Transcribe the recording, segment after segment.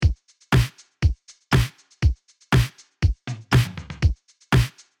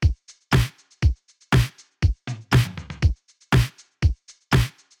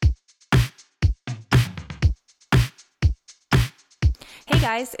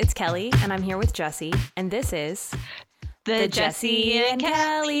guys, it's Kelly, and I'm here with Jesse, and this is The Jesse and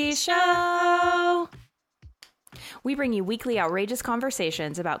Kelly Show. We bring you weekly outrageous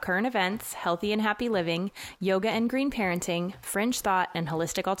conversations about current events, healthy and happy living, yoga and green parenting, fringe thought, and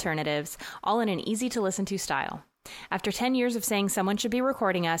holistic alternatives, all in an easy-to-listen-to style. After 10 years of saying someone should be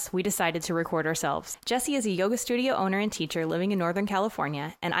recording us, we decided to record ourselves. Jesse is a yoga studio owner and teacher living in Northern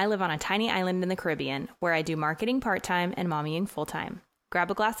California, and I live on a tiny island in the Caribbean, where I do marketing part-time and mommying full-time. Grab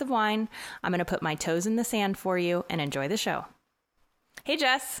a glass of wine, I'm going to put my toes in the sand for you, and enjoy the show. Hey,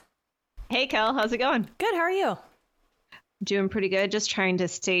 Jess. Hey, Kel. How's it going? Good, how are you? Doing pretty good. Just trying to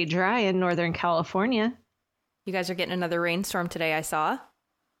stay dry in Northern California. You guys are getting another rainstorm today, I saw.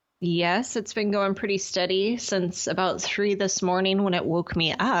 Yes, it's been going pretty steady since about 3 this morning when it woke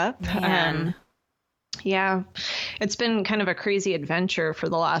me up. Man. Yeah, it's been kind of a crazy adventure for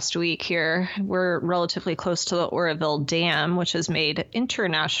the last week here. We're relatively close to the Oroville Dam, which has made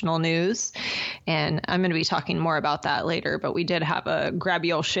international news. And I'm going to be talking more about that later. But we did have a grab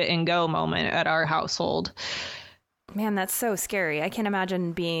your shit and go moment at our household. Man, that's so scary. I can't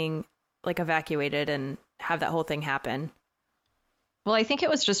imagine being like evacuated and have that whole thing happen. Well, I think it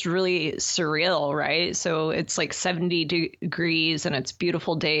was just really surreal, right? So it's like 70 degrees and it's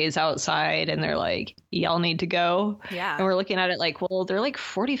beautiful days outside and they're like, y'all need to go. Yeah. And we're looking at it like, well, they're like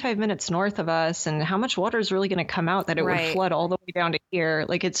 45 minutes north of us. And how much water is really going to come out that it would flood all the way down to here?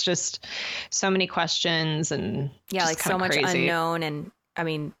 Like, it's just so many questions and yeah, like so much crazy. unknown. And I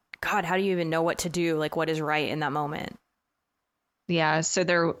mean, God, how do you even know what to do? Like, what is right in that moment? Yeah, so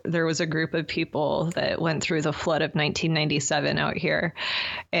there was a group of people that went through the flood of 1997 out here,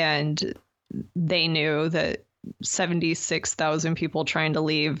 and they knew that 76,000 people trying to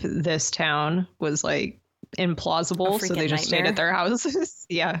leave this town was like implausible, so they just stayed at their houses.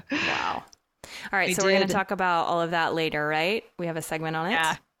 Yeah. Wow. All right, so we're going to talk about all of that later, right? We have a segment on it?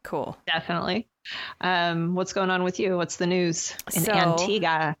 Yeah. Cool. Definitely. What's going on with you? What's the news in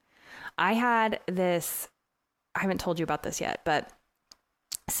Antigua? I had this, I haven't told you about this yet, but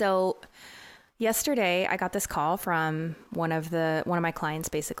so yesterday I got this call from one of my clients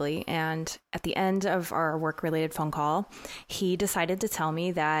basically. And at the end of our work related phone call, he decided to tell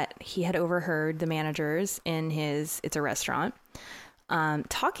me that he had overheard the managers in it's a restaurant,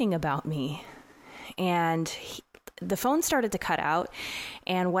 talking about me. And the phone started to cut out.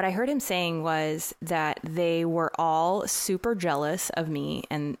 And what I heard him saying was that they were all super jealous of me,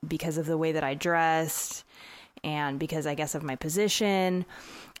 and because of the way that I dressed and because I guess of my position.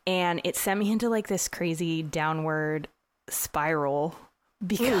 And it sent me into like this crazy downward spiral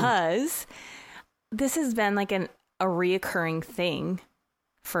because this has been like a reoccurring thing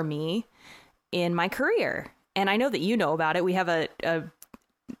for me in my career. And I know that you know about it. We have a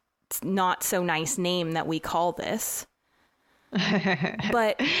not so nice name that we call this,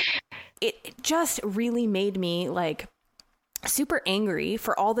 but it just really made me like super angry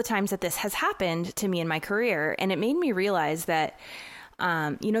for all the times that this has happened to me in my career. And it made me realize that,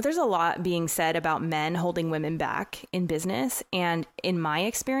 there's a lot being said about men holding women back in business. And in my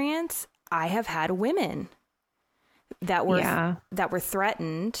experience, I have had women that were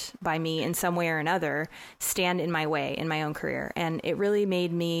threatened by me in some way or another stand in my way in my own career. And it really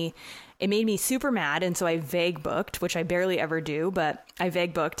made me super mad. And so I vague booked, which I barely ever do, but I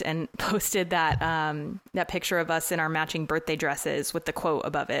vague booked and posted that picture of us in our matching birthday dresses with the quote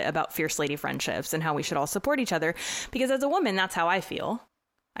above it about fierce lady friendships and how we should all support each other. Because as a woman, that's how I feel.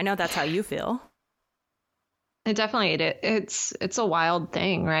 I know that's how you feel. It definitely, it's a wild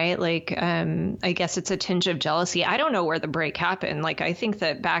thing, right? Like, I guess it's a tinge of jealousy. I don't know where the break happened. Like, I think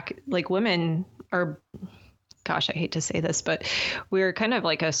that women are, gosh, I hate to say this, but we're kind of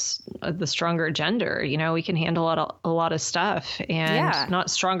like the stronger gender. You know, we can handle a lot of stuff, and not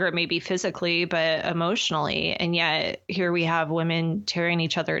stronger maybe physically, but emotionally. And yet here we have women tearing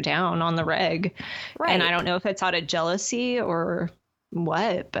each other down on the reg. Right. And I don't know if it's out of jealousy or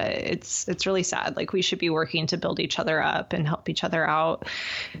what, but it's really sad. Like, we should be working to build each other up and help each other out.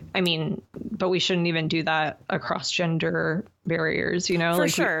 I mean, but we shouldn't even do that across gender barriers, you know? For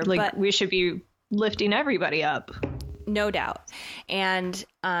sure. We should be lifting everybody up. No doubt. And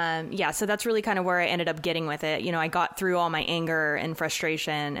so that's really kind of where I ended up getting with it. You know, I got through all my anger and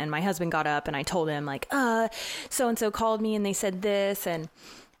frustration, and my husband got up and I told him like, so-and-so called me and they said this. And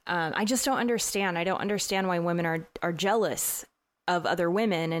I just don't understand. I don't understand why women are jealous of other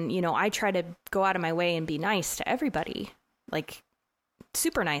women. And, you know, I try to go out of my way and be nice to everybody, like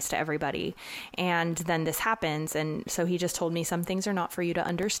super nice to everybody. And then this happens. And so he just told me some things are not for you to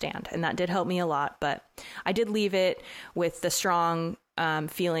understand. And that did help me a lot. But I did leave it with the strong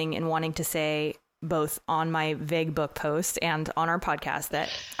feeling and wanting to say, both on my vague book post and on our podcast, that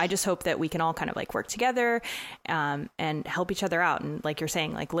I just hope that we can all kind of like work together and help each other out. And like you're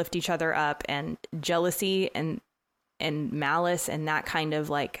saying, like lift each other up. And jealousy and malice and that kind of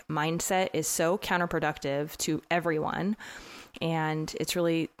like mindset is so counterproductive to everyone. And it's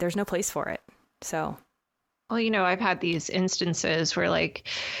really, there's no place for it. So. Well, I've had these instances where like,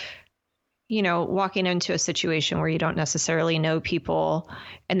 walking into a situation where you don't necessarily know people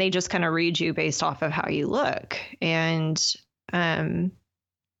and they just kind of read you based off of how you look. And, for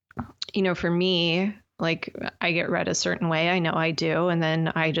me, like I get read a certain way. I know I do. And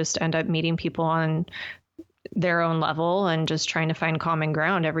then I just end up meeting people on their own level and just trying to find common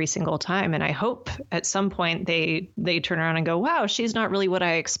ground every single time. And I hope at some point they turn around and go, wow, she's not really what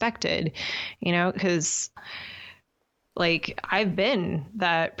I expected, because like I've been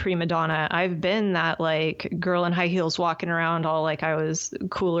that prima donna. I've been that like girl in high heels walking around all like I was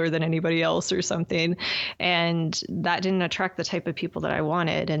cooler than anybody else or something. And that didn't attract the type of people that I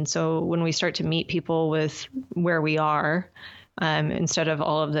wanted. And so when we start to meet people with where we are, instead of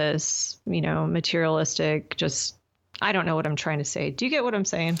all of this, materialistic, just, I don't know what I'm trying to say. Do you get what I'm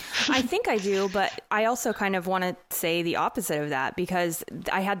saying? I think I do, but I also kind of want to say the opposite of that, because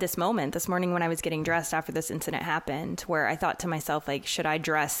I had this moment this morning when I was getting dressed after this incident happened, where I thought to myself, like, should I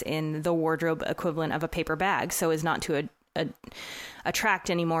dress in the wardrobe equivalent of a paper bag so as not to attract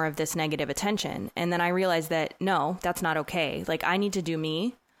any more of this negative attention? And then I realized that, no, that's not okay. Like, I need to do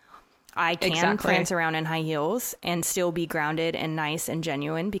me. I can prance around in high heels and still be grounded and nice and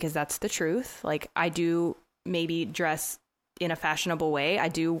genuine, because that's the truth. Like, I do maybe dress in a fashionable way. I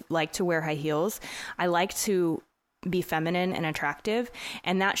do like to wear high heels. I like to be feminine and attractive,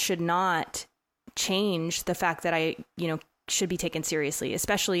 and that should not change the fact that I, should be taken seriously,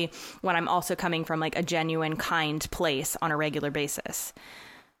 especially when I'm also coming from like a genuine, kind place on a regular basis.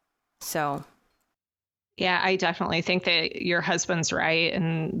 So yeah, I definitely think that your husband's right,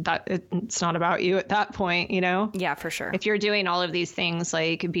 and that it's not about you at that point, Yeah, for sure. If you're doing all of these things,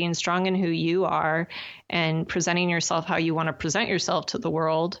 like being strong in who you are and presenting yourself how you want to present yourself to the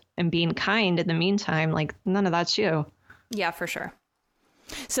world and being kind in the meantime, like none of that's you. Yeah, for sure.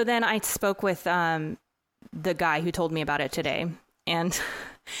 So then I spoke with the guy who told me about it today. And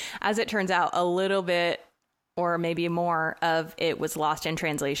as it turns out, a little bit or maybe more of it was lost in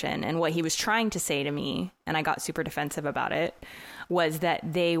translation. And what he was trying to say to me, and I got super defensive about it, was that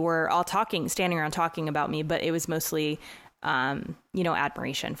they were all standing around talking about me, but it was mostly,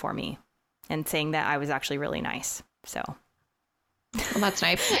 admiration for me and saying that I was actually really nice. So well, that's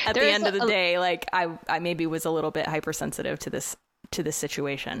nice. At the end of the day, like I maybe was a little bit hypersensitive to this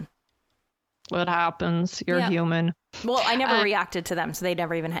situation. What happens? You're human. Well, I never reacted to them, so they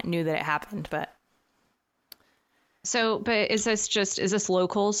never even knew that it happened, but. So, but is this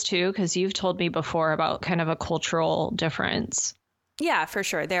locals too? Because you've told me before about kind of a cultural difference. Yeah, for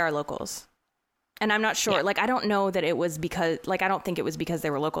sure. They are locals. And I'm not sure, like, I don't know that it was because, like, I don't think it was because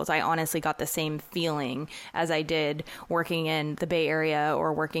they were locals. I honestly got the same feeling as I did working in the Bay Area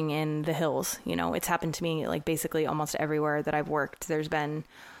or working in the hills. It's happened to me, like, basically almost everywhere that I've worked. There's been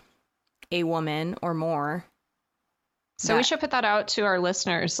a woman or more. So we should put that out to our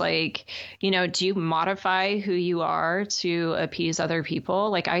listeners. Like, do you modify who you are to appease other people?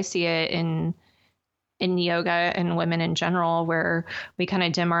 Like I see it in yoga and women in general, where we kind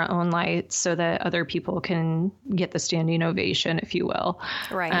of dim our own lights so that other people can get the standing ovation, if you will.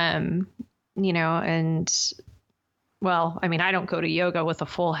 Right. And well, I mean, I don't go to yoga with a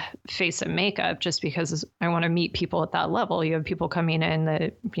full face of makeup just because I want to meet people at that level. You have people coming in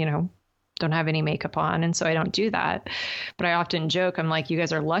that, don't have any makeup on. And so I don't do that. But I often joke, I'm like, you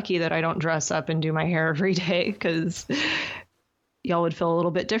guys are lucky that I don't dress up and do my hair every day, because y'all would feel a little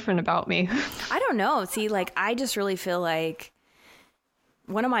bit different about me. I don't know. See, like, I just really feel like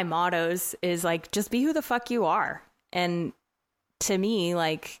one of my mottos is like, just be who the fuck you are. And to me,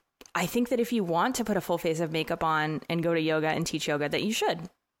 like, I think that if you want to put a full face of makeup on and go to yoga and teach yoga, that you should.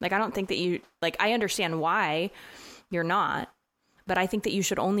 Like, I don't think that I understand why you're not. But I think that you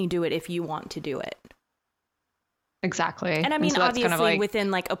should only do it if you want to do it. Exactly. And I mean, so obviously kind of within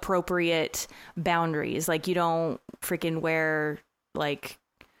like appropriate boundaries. Like, you don't freaking wear like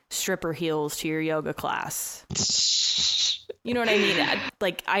stripper heels to your yoga class. You know what I mean?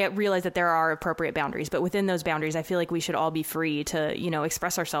 Like, I realize that there are appropriate boundaries, but within those boundaries, I feel like we should all be free to,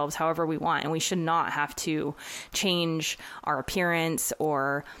 express ourselves however we want. And we should not have to change our appearance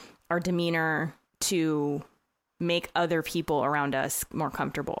or our demeanor to make other people around us more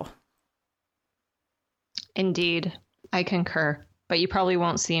comfortable. Indeed. I concur. But you probably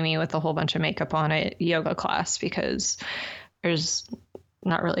won't see me with a whole bunch of makeup on at yoga class, because there's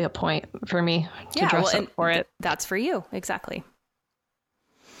not really a point for me to Yeah, dress well, up for it. That's for you. Exactly.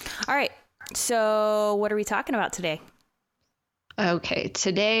 All right. So what are we talking about today? Okay,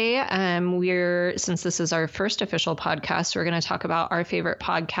 today since this is our first official podcast, we're going to talk about our favorite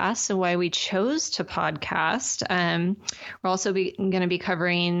podcasts and why we chose to podcast. We're also going to be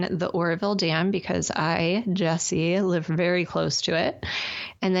covering the Oroville Dam because I, Jessie, live very close to it.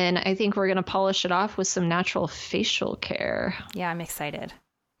 And then I think we're going to polish it off with some natural facial care. Yeah, I'm excited.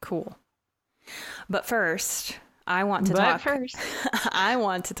 Cool. But first, I want to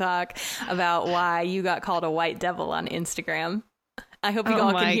talk about why you got called a white devil on Instagram. I hope you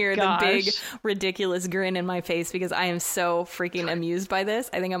all can hear the big, ridiculous grin in my face because I am so freaking amused by this.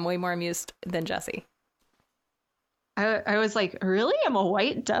 I think I'm way more amused than Jessie. I was like, really? I'm a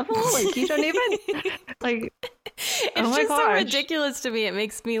white devil? Like, you don't even, like, it's just so ridiculous to me. It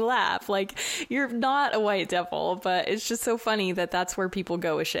makes me laugh. Like, you're not a white devil, but it's just so funny that that's where people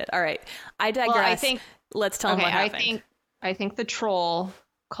go with shit. All right. I digress. Well, let's tell them what happened. I think the troll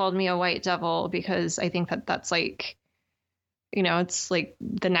called me a white devil because I think that's like, you know, it's like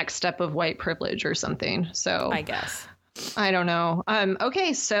the next step of white privilege or something. So I guess. I don't know.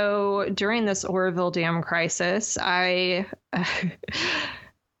 Okay, so during this Oroville Dam crisis, I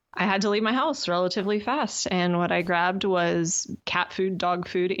had to leave my house relatively fast. And what I grabbed was cat food, dog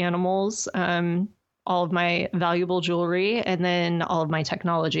food, animals, all of my valuable jewelry, and then all of my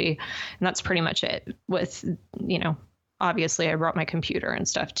technology. And that's pretty much it. With, you know, obviously I brought my computer and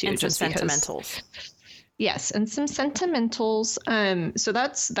stuff too. And just some sentimentals. Yes, and some sentimentals. So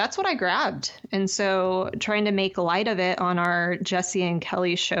that's what I grabbed. And so trying to make light of it on our Jessie and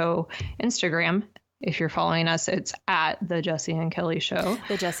Kelly Show Instagram. If you're following us, it's at the Jessie and Kelly Show.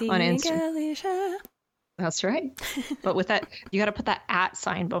 The Jessie and Kelly Show. That's right. But with that, you got to put that at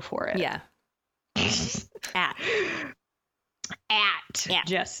sign before it. Yeah. At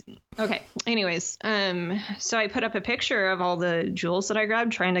Jessie. Okay. Anyways, so I put up a picture of all the jewels that I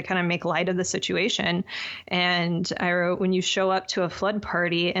grabbed, trying to kind of make light of the situation. And I wrote, when you show up to a flood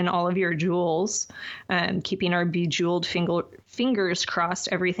party and all of your jewels, keeping our bejeweled fingers crossed,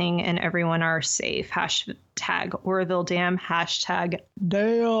 everything and everyone are safe. Hashtag Oroville Dam. Hashtag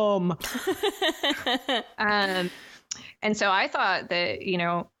damn. And so I thought that, you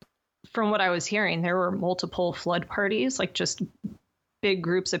know, from what I was hearing, there were multiple flood parties, like just big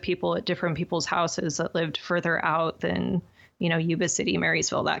groups of people at different people's houses that lived further out than, you know, Yuba City,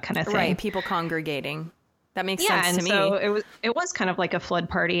 Marysville, that kind of thing. Right. People congregating. That makes sense to me. So it was kind of like a flood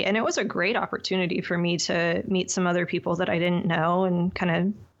party, and it was a great opportunity for me to meet some other people that I didn't know and kind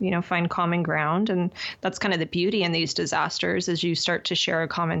of, you know, find common ground. And that's kind of the beauty in these disasters, is you start to share a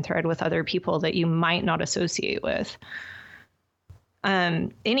common thread with other people that you might not associate with.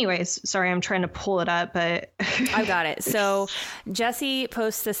 Anyways, sorry, I'm trying to pull it up, but I've got it. So Jessie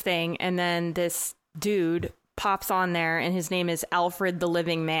posts this thing, and then this dude pops on there, and his name is Alfred the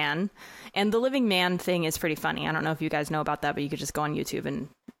Living Man. And the Living Man thing is pretty funny. I don't know if you guys know about that, but you could just go on YouTube and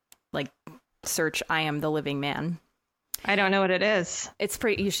like search I am the living man. I don't know what it is. It's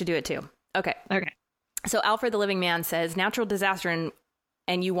pretty, you should do it too. Okay. So Alfred the Living Man says, natural disaster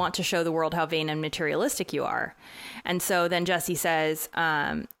and you want to show the world how vain and materialistic you are. And so then Jessie says,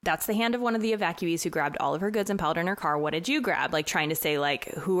 that's the hand of one of the evacuees who grabbed all of her goods and piled in her car. What did you grab? Like trying to say, like,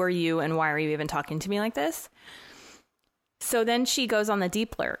 who are you and why are you even talking to me like this? So then she goes on the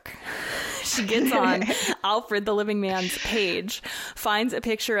deep lurk. She gets on Alfred the Living Man's page, finds a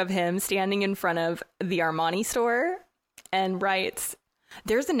picture of him standing in front of the Armani store and writes,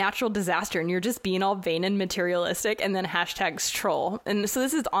 there's a natural disaster and you're just being all vain and materialistic, and then hashtags troll. And so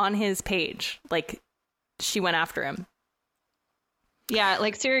this is on his page. Like, she went after him. Yeah,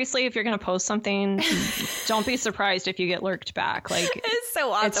 like seriously, if you're going to post something, don't be surprised if you get lurked back. Like, it's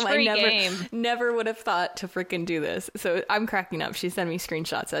so awesome. It's free game. Never would have thought to freaking do this. So I'm cracking up. She sent me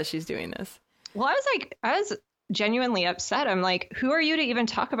screenshots as she's doing this. Well, I was genuinely upset. I'm like, who are you to even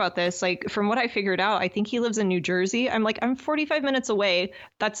talk about this? Like, from what I figured out, I think he lives in New Jersey. I'm like, I'm 45 minutes away.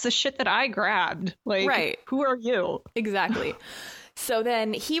 That's the shit that I grabbed. Like, right. Who are you? Exactly. So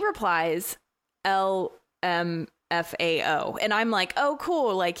then he replies, LMFAO. And I'm like, oh,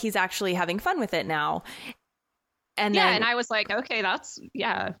 cool. Like, he's actually having fun with it now. And yeah, then, and I was like, okay,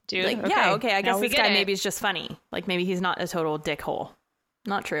 dude. Like, okay. Okay. I guess this guy maybe is just funny. Like, maybe he's not a total dickhole.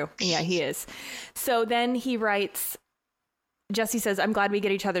 Not true. Yeah, he is. So then he writes, Jessie says, I'm glad we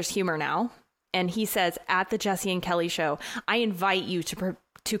get each other's humor now. And he says, at the Jessie and Kelly Show, I invite you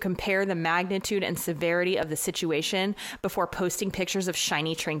to compare the magnitude and severity of the situation before posting pictures of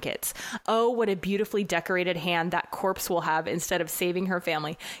shiny trinkets. Oh, what a beautifully decorated hand that corpse will have instead of saving her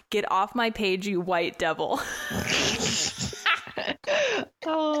family. Get off my page, you white devil.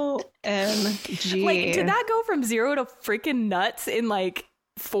 OMG. Like, did that go from 0 to freaking nuts in like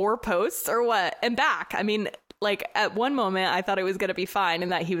 4 posts or what? And back. I mean, like at one moment I thought it was going to be fine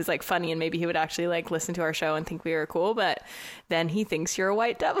and that he was like funny and maybe he would actually like listen to our show and think we were cool. But then he thinks you're a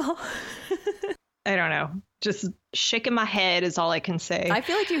white devil. I don't know. Just shaking my head is all I can say. I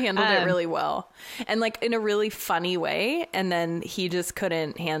feel like you handled it really well and like in a really funny way. And then he just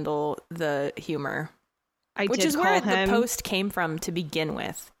couldn't handle the humor, which is where the post came from to begin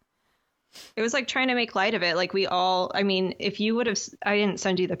with. It was like trying to make light of it. Like we all, I mean, if you would have, I didn't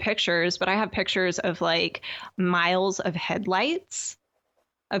send you the pictures, but I have pictures of like miles of headlights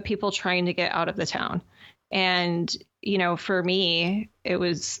of people trying to get out of the town. And, you know, for me, it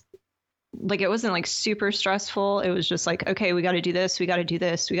was like, it wasn't like super stressful. It was just like, okay, we got to do this. We got to do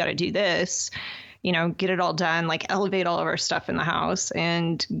this. We got to do this, you know, get it all done, like elevate all of our stuff in the house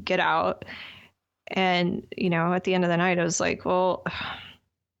and get out. And, you know, at the end of the night, I was like, well,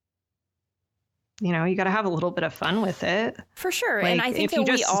 you know, you got to have a little bit of fun with it. For sure. Like, and I think that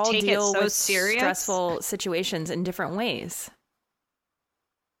we all deal with stressful situations in different ways.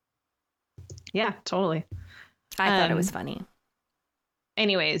 Yeah, totally. I thought it was funny.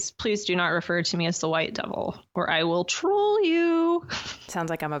 Anyways, please do not refer to me as the white devil or I will troll you.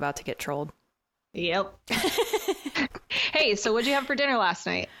 Sounds like I'm about to get trolled. Yep. Hey, so what'd you have for dinner last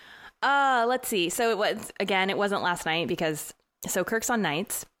night? Let's see. So it wasn't last night because Kirk's on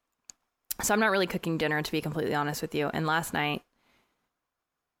nights. So I'm not really cooking dinner, to be completely honest with you. And last night,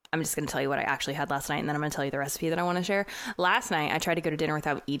 I'm just going to tell you what I actually had last night, and then I'm going to tell you the recipe that I want to share. Last night, I tried to go to dinner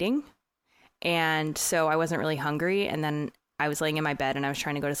without eating. And so I wasn't really hungry. And then I was laying in my bed and I was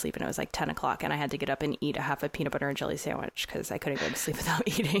trying to go to sleep and it was like 10 o'clock and I had to get up and eat a half a peanut butter and jelly sandwich because I couldn't go to sleep without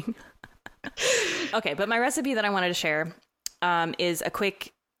eating. Okay, but my recipe that I wanted to share is a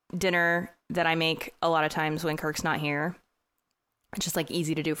quick dinner that I make a lot of times when Kirk's not here. It's just like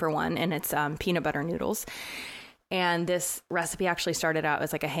easy to do for one, and it's peanut butter noodles. And this recipe actually started out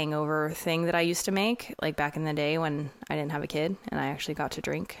as like a hangover thing that I used to make like back in the day when I didn't have a kid and I actually got to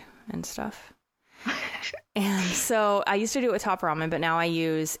drink and stuff. And so I used to do it with top ramen, but now I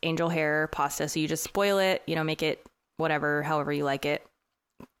use angel hair pasta. So you just boil it, you know, make it whatever, however you like it,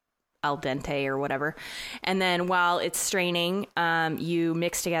 al dente or whatever. And then while it's straining, you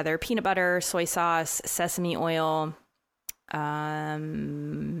mix together peanut butter, soy sauce, sesame oil,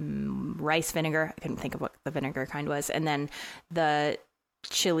 rice vinegar. I couldn't think of what the vinegar kind was. And then the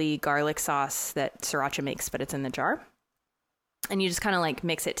chili garlic sauce that Sriracha makes, but it's in the jar. And you just kind of like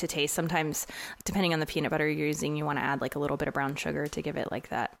mix it to taste. Sometimes, depending on the peanut butter you're using, you want to add like a little bit of brown sugar to give it like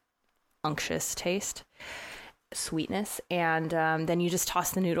that unctuous taste, sweetness. And then you just toss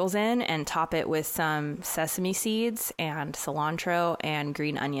the noodles in and top it with some sesame seeds and cilantro and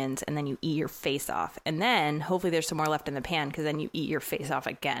green onions. And then you eat your face off. And then hopefully there's some more left in the pan because then you eat your face off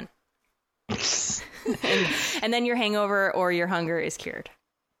again. and then your hangover or your hunger is cured.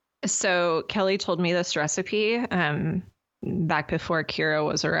 So Kelly told me this recipe back before Kira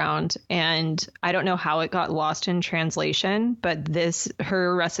was around, and I don't know how it got lost in translation, but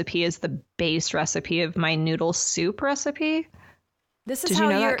her recipe is the base recipe of my noodle soup recipe. This is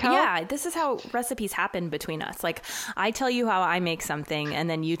this is how recipes happen between us. Like I tell you how I make something and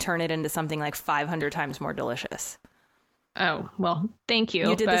then you turn it into something like 500 times more delicious. Oh, well, thank you.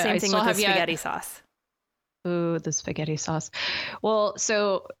 You did the same thing with the spaghetti sauce. Ooh, the spaghetti sauce. Well,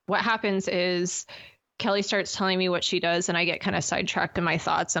 so what happens is Kelly starts telling me what she does and I get kind of sidetracked in my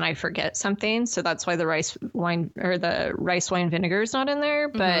thoughts and I forget something. So that's why the rice wine vinegar is not in there.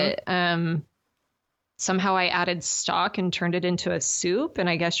 But somehow I added stock and turned it into a soup. And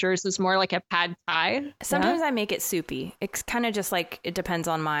I guess yours is more like a pad thai. Sometimes I make it soupy. It's kind of just like, it depends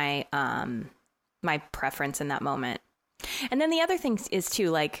on my, my preference in that moment. And then the other thing is too,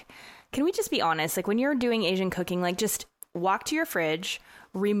 like, can we just be honest? Like when you're doing Asian cooking, like just walk to your fridge,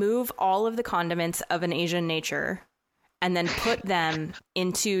 remove all of the condiments of an Asian nature, and then put them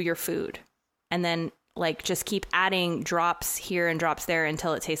into your food. And then like just keep adding drops here and drops there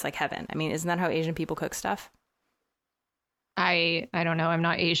until it tastes like heaven. I mean, isn't that how Asian people cook stuff? I don't know. I'm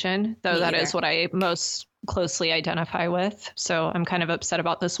not Asian, though. That is what I most closely identify with. So I'm kind of upset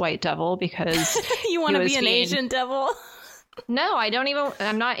about this white devil because you want to be an Asian devil? No,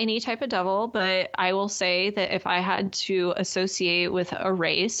 I'm not any type of devil, but I will say that if I had to associate with a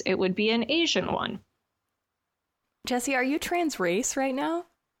race, it would be an Asian one. Jessie, are you trans race right now?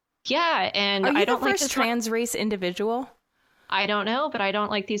 Yeah, and are you I don't the first trans race individual? I don't know, but I don't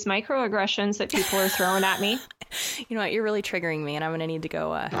like these microaggressions that people are throwing at me. You know what? You're really triggering me, and I'm going to need to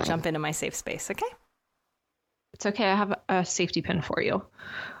go jump into my safe space, okay? It's okay. I have a safety pin for you.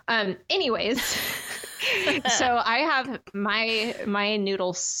 Anyways, So I have my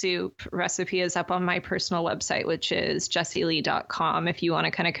noodle soup recipe is up on my personal website, which is jessielee.com. If you want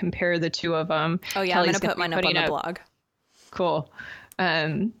to kind of compare the two of them. Oh yeah, Kelly's I'm gonna put mine up on the blog. Cool.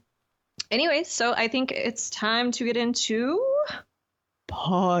 Anyway, so I think it's time to get into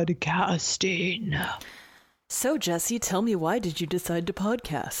podcasting. So Jessie, tell me, why did you decide to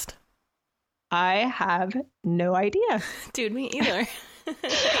podcast? I have no idea. Dude, me either.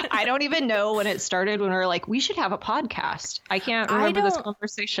 I don't even know when it started, when we were like, we should have a podcast. I can't remember this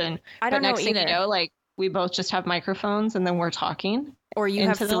conversation. I don't know either. But next thing you know, like, we both just have microphones and then we're talking. Or you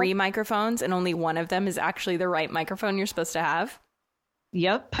have 3 microphones and only one of them is actually the right microphone you're supposed to have.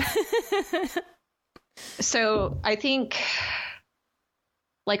 Yep. So I think,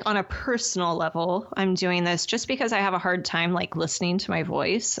 like, on a personal level, I'm doing this just because I have a hard time, like, listening to my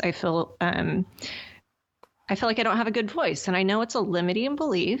voice. I feel like I don't have a good voice, and I know it's a limiting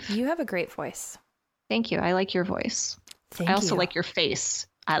belief. You have a great voice. Thank you. I like your voice. I also like your face.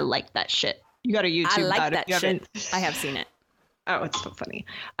 I like that shit. You got to YouTube that shit. I have seen it. Oh, it's so funny.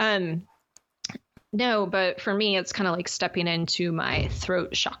 No, but for me, it's kind of like stepping into my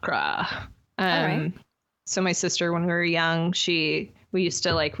throat chakra. All right. So my sister, when we were young, we used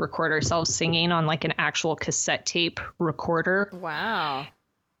to like record ourselves singing on like an actual cassette tape recorder. Wow.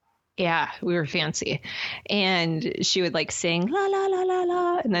 Yeah, we were fancy. And she would like sing la la la la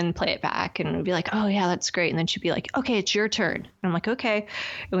la and then play it back and we'd be like, oh yeah, that's great. And then she'd be like, okay, it's your turn. And I'm like, okay.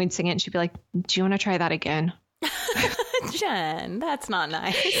 And we'd sing it and she'd be like, do you want to try that again? Jen, that's not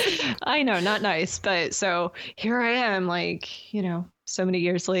nice. I know, not nice. But so here I am, like, so many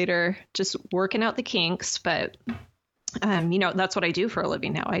years later, just working out the kinks. But, that's what I do for a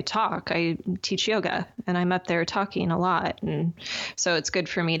living now. I teach yoga and I'm up there talking a lot. And so it's good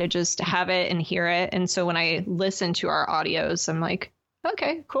for me to just have it and hear it. And so when I listen to our audios, I'm like,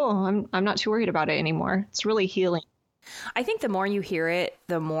 okay, cool. I'm not too worried about it anymore. It's really healing. I think the more you hear it,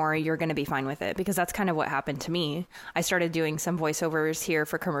 the more you're going to be fine with it, because that's kind of what happened to me. I started doing some voiceovers here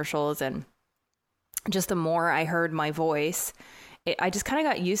for commercials, and just the more I heard my voice, I just kind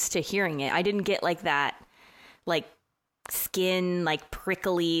of got used to hearing it. I didn't get like that, like skin, like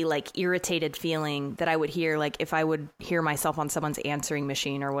prickly, like irritated feeling that I would hear, like if I would hear myself on someone's answering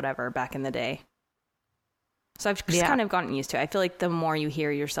machine or whatever back in the day. So I've just kind of gotten used to it. I feel like the more you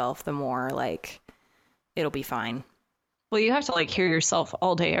hear yourself, the more like it'll be fine. Well, you have to like hear yourself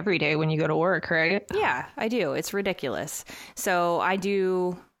all day, every day when you go to work, right? Yeah, I do. It's ridiculous. So I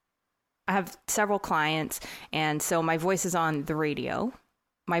have several clients, and so my voice is on the radio.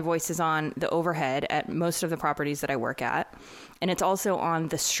 My voice is on the overhead at most of the properties that I work at. And it's also on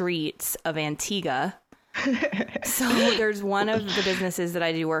the streets of Antigua. So there's one of the businesses that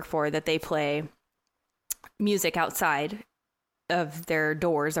I do work for that they play music outside of their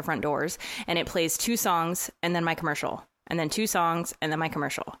doors, the front doors, and it plays 2 songs and then my commercial. And then 2 songs, and then my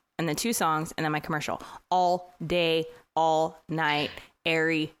commercial. And then 2 songs, and then my commercial. All day, all night,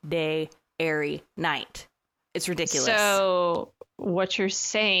 every day, every night. It's ridiculous. So what you're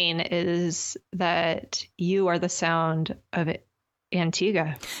saying is that you are the sound of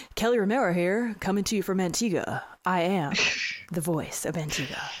Antigua. Kelly Romero here, coming to you from Antigua. I am the voice of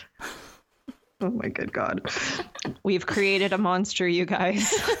Antigua. Oh my good God. We've created a monster, you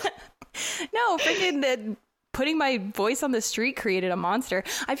guys. No, freaking putting my voice on the street created a monster.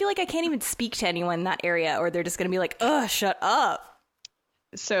 I feel like I can't even speak to anyone in that area, or they're just going to be like, ugh, shut up.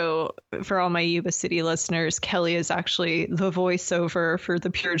 So for all my Yuba City listeners, Kelly is actually the voiceover for the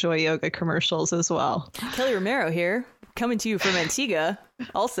Pure Joy Yoga commercials as well. Kelly Romero here, coming to you from Antigua,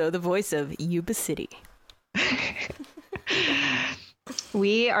 also the voice of Yuba City.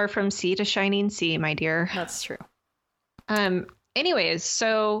 We are from sea to shining sea, my dear. That's true. Anyways,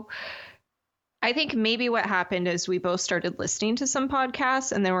 so I think maybe what happened is we both started listening to some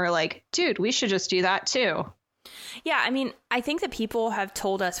podcasts and then we're like, dude, we should just do that too. Yeah, I mean, I think that people have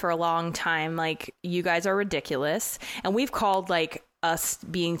told us for a long time, like, you guys are ridiculous. And we've called, like, us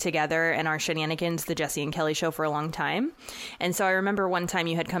being together and our shenanigans the Jessie and Kelly show for a long time. And so I remember one time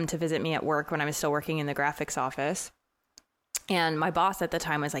you had come to visit me at work when I was still working in the graphics office. And my boss at the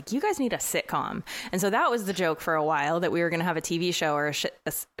time was like, you guys need a sitcom. And so that was the joke for a while, that we were going to have a TV show or a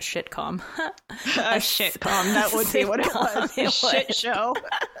shitcom. A shitcom. That would be what it was. A shit show.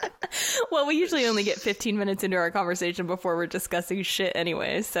 Well, we usually only get 15 minutes into our conversation before we're discussing shit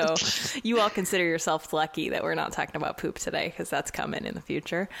anyway. So you all consider yourselves lucky that we're not talking about poop today, because that's coming in the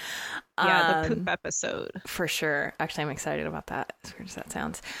future. Yeah, the poop episode. For sure. Actually, I'm excited about that, as weird as that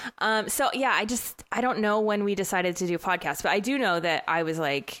sounds. So yeah, I don't know when we decided to do podcasts, but I do know that I was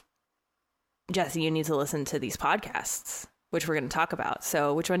like, Jessie, you need to listen to these podcasts, which we're going to talk about.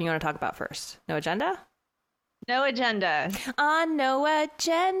 So which one do you want to talk about first? No Agenda? No Agenda. On No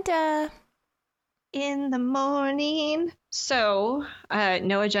Agenda. In the morning. So,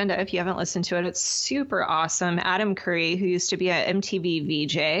 No Agenda, if you haven't listened to it, it's super awesome. Adam Curry, who used to be an MTV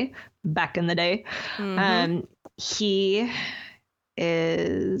VJ back in the day, he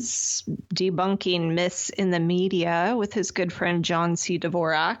is debunking myths in the media with his good friend John C.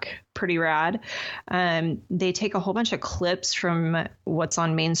 Dvorak. Pretty rad. They take a whole bunch of clips from what's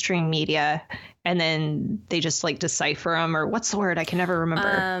on mainstream media, and then they just like decipher them, or what's the word? I can never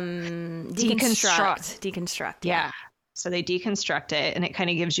remember. Deconstruct. Yeah. So they deconstruct it, and it kind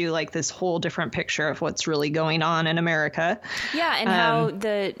of gives you like this whole different picture of what's really going on in America. Yeah, and how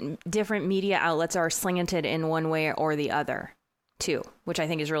the different media outlets are slanted in one way or the other, too, which I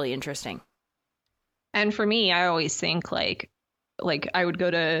think is really interesting. And for me, I always think like I would go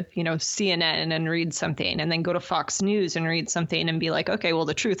to, CNN and read something, and then go to Fox News and read something and be like, okay, well,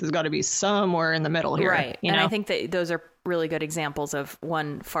 the truth has got to be somewhere in the middle here. Right. And I think that those are really good examples of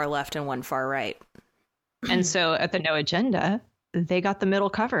one far left and one far right. And so at the No Agenda, they got the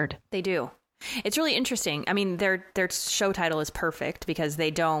middle covered. They do. It's really interesting. I mean, their show title is perfect because they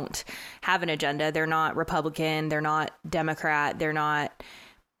don't have an agenda. They're not Republican. They're not Democrat. They're not,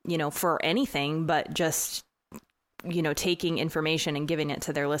 for anything but just, taking information and giving it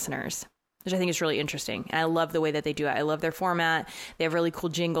to their listeners, which I think is really interesting. And I love the way that they do it. I love their format. They have really cool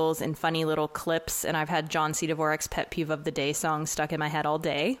jingles and funny little clips. And I've had John C. Dvorak's Pet Peeve of the Day song stuck in my head all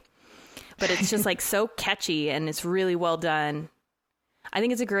day. But it's just like so catchy, and it's really well done. I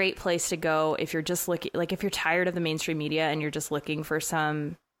think it's a great place to go if you're just looking, like if you're tired of the mainstream media and you're just looking for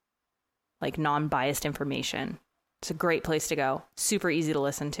some like non-biased information. It's a great place to go. Super easy to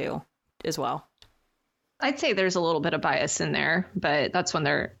listen to as well. I'd say there's a little bit of bias in there, but that's when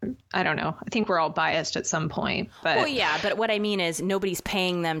I don't know. I think we're all biased at some point. But well, yeah, but what I mean is nobody's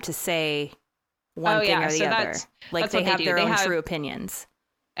paying them to say one thing or the other. Like they have their own true opinions.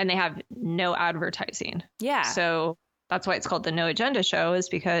 And they have no advertising. Yeah. So that's why it's called the No Agenda Show, is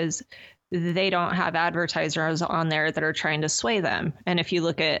because they don't have advertisers on there that are trying to sway them. And if you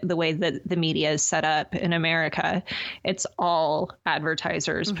look at the way that the media is set up in America, it's all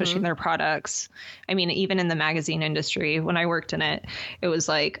advertisers pushing their products. I mean, even in the magazine industry, when I worked in it, it was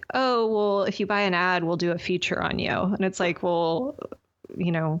like, oh, well, if you buy an ad, we'll do a feature on you. And it's like, well,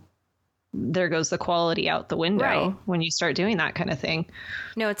 there goes the quality out the window when you start doing that kind of thing.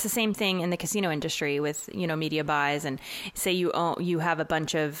 No, it's the same thing in the casino industry with, media buys, and say you have a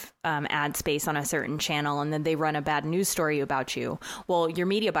bunch of ad space on a certain channel, and then they run a bad news story about you. Well, your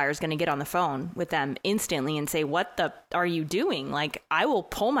media buyer is going to get on the phone with them instantly and say, what the are you doing? Like, I will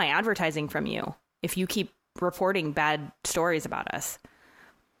pull my advertising from you if you keep reporting bad stories about us.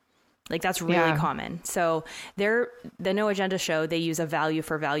 Like, that's really common. So the No Agenda Show, they use a value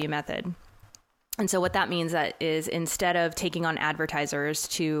for value method. And so what that means is instead of taking on advertisers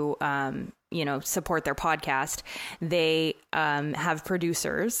to, support their podcast, they have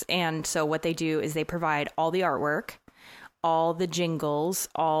producers. And so what they do is they provide all the artwork, all the jingles,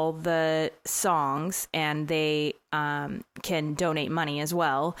 all the songs, and they can donate money as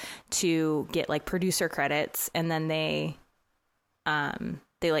well to get like producer credits. And then they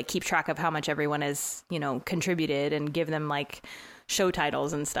like keep track of how much everyone has, contributed, and give them like show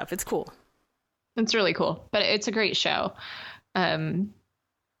titles and stuff. It's cool. It's really cool, but it's a great show.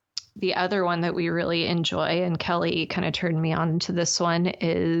 The other one that we really enjoy, and Kelly kind of turned me on to this one,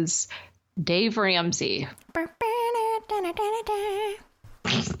 is Dave Ramsey. I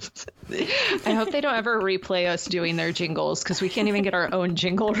hope they don't ever replay us doing their jingles, because we can't even get our own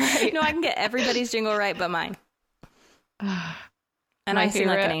jingle right. No, I can get everybody's jingle right but mine. And I sing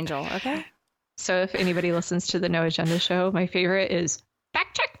like an angel, okay? So if anybody listens to the No Agenda Show, my favorite is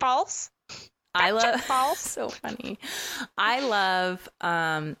Fact Check False. I love false. So funny. I love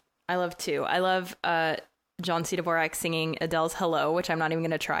two. I love John C. Dvorak singing Adele's Hello, which I'm not even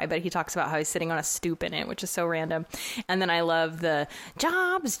going to try, but he talks about how he's sitting on a stoop in it, which is so random. And then I love the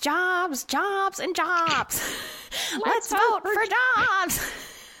jobs, jobs, jobs, and jobs. Let's vote for jobs.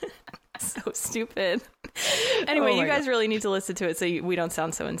 So stupid. Anyway, you guys really need to listen to it so we don't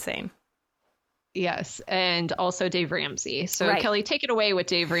sound so insane. Yes, and also Dave Ramsey. So Kelly, take it away with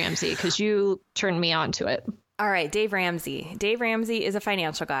Dave Ramsey, because you turned me on to it. All right, Dave Ramsey. Dave Ramsey is a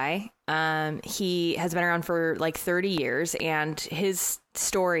financial guy. He has been around for like 30 years, and his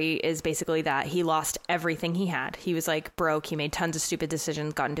story is basically that he lost everything he had. He was like broke. He made tons of stupid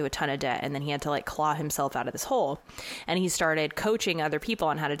decisions, got into a ton of debt, and then he had to like claw himself out of this hole. And he started coaching other people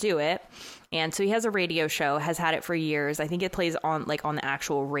on how to do it. And so he has a radio show, has had it for years. I think it plays on the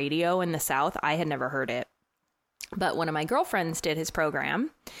actual radio in the South. I had never heard it. But one of my girlfriends did his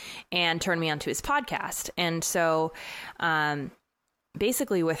program and turned me onto his podcast. And so,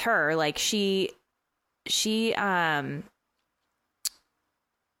 basically with her, like she paid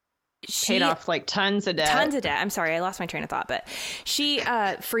off like tons of debt. I'm sorry, I lost my train of thought. But she,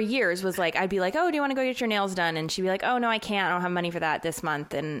 for years was like, I'd be like, oh, do you want to go get your nails done? And she'd be like, oh, no, I can't. I don't have money for that this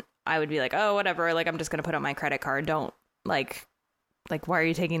month. And I would be like, oh, whatever. Like, I'm just going to put up my credit card. Don't like, why are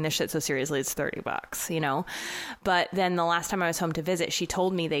you taking this shit so seriously? It's $30, you know? But then the last time I was home to visit, she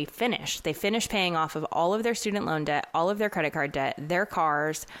told me they finished paying off of all of their student loan debt, all of their credit card debt, their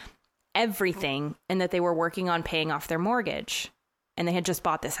cars, everything. And that they were working on paying off their mortgage. And they had just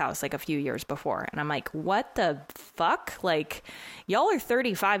bought this house like a few years before. And I'm like, what the fuck? Like, y'all are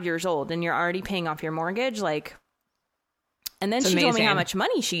 35 years old and you're already paying off your mortgage. Like, and then she told me how much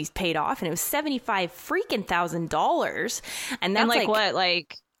money she's paid off, and it was $75,000. And that's like what,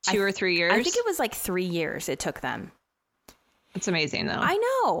 like 2 or 3 years? I think it was like 3 years it took them. It's amazing though. I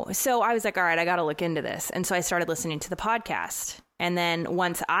know. So I was like, all right, I got to look into this. And so I started listening to the podcast. And then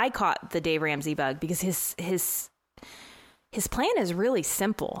once I caught the Dave Ramsey bug, because his plan is really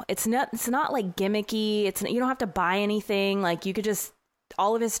simple. It's not like gimmicky. You don't have to buy anything. Like, you could just,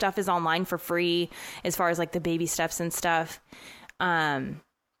 all of his stuff is online for free as far as like the baby steps and stuff. And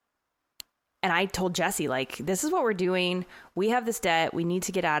I told Jesse, like, this is what we're doing. We have this debt. We need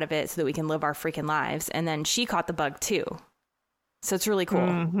to get out of it so that we can live our freaking lives. And then she caught the bug too. So it's really cool.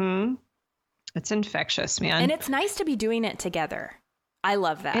 Mm-hmm. It's infectious, man. And it's nice to be doing it together. I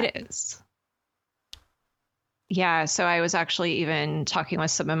love that. It is. Yeah, so I was actually even talking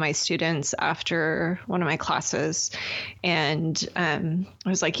with some of my students after one of my classes, and I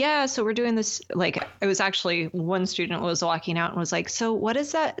was like, yeah, so we're doing this. Like, it was actually one student was walking out and was like, so what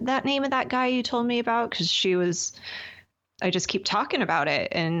is that name of that guy you told me about? Because I just keep talking about it.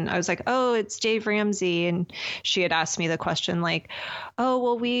 And I was like, oh, it's Dave Ramsey. And she had asked me the question like, oh,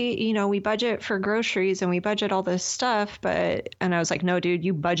 well, we budget for groceries and we budget all this stuff. And I was like, no, dude,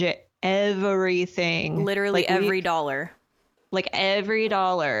 you budget everything, literally like every dollar, like every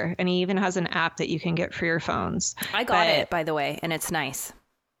dollar. And he even has an app that you can get for your phones. I got it, by the way, and it's nice.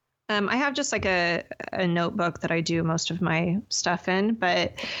 I have just like a notebook that I do most of my stuff in,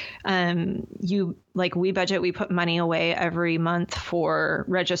 but we budget, we put money away every month for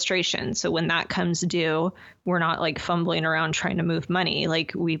registration. So when that comes due, we're not like fumbling around trying to move money.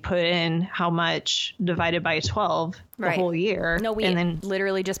 Like, we put in how much divided by 12 the whole year. No, we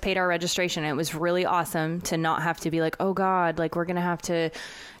literally just paid our registration. It was really awesome to not have to be like, oh God, like we're going to have to,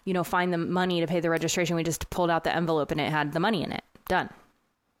 find the money to pay the registration. We just pulled out the envelope and it had the money in it. Done.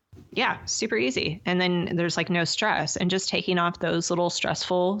 Yeah, super easy. And then there's like no stress, and just taking off those little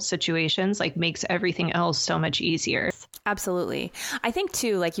stressful situations like makes everything else so much easier. Absolutely. I think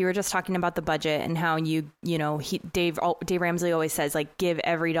too, like you were just talking about the budget and how Dave Ramsey always says like, give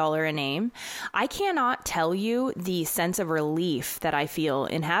every dollar a name. I cannot tell you the sense of relief that I feel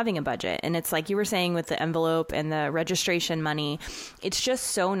in having a budget. And it's like you were saying with the envelope and the registration money, it's just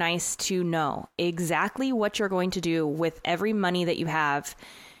so nice to know exactly what you're going to do with every money that you have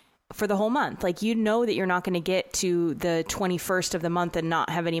for the whole month. Like, that you're not going to get to the 21st of the month and not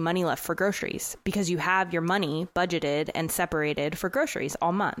have any money left for groceries, because you have your money budgeted and separated for groceries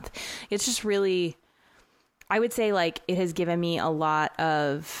all month. It's just really, I would say, like, it has given me a lot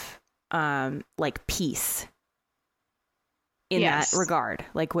of like peace in that regard,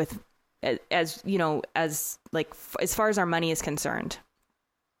 like with as far as our money is concerned.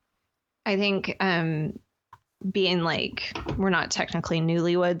 I think being like, we're not technically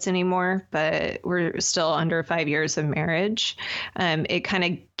newlyweds anymore, but we're still under 5 years of marriage. It kind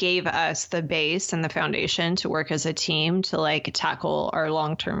of gave us the base and the foundation to work as a team to like tackle our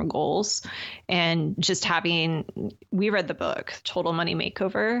long-term goals. And just we read the book, Total Money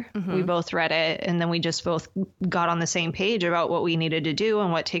Makeover. Mm-hmm. We both read it. And then we just both got on the same page about what we needed to do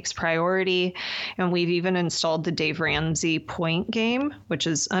and what takes priority. And we've even installed the Dave Ramsey point game, which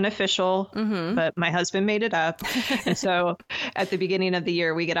is unofficial, mm-hmm. but my husband made it up. And so at the beginning of the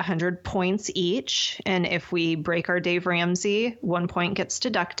year, we get 100 points each. And if we break our Dave Ramsey, 1 point gets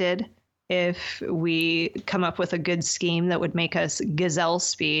deducted. If we come up with a good scheme that would make us gazelle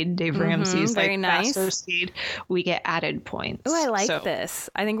speed, Dave Ramsey's like nice. Faster speed, we get added points. Oh, I like this.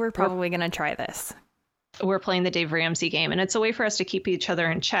 I think we're probably going to try this. We're playing the Dave Ramsey game, and it's a way for us to keep each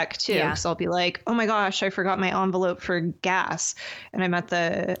other in check too. Because I'll be like, oh my gosh, I forgot my envelope for gas, and I'm at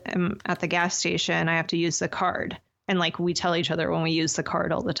the gas station. I have to use the card, and like we tell each other when we use the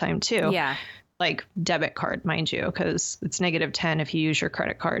card all the time too. Yeah. Like debit card, mind you, because it's -10 if you use your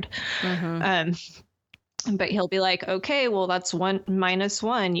credit card. Mm-hmm. But he'll be like, okay, well, that's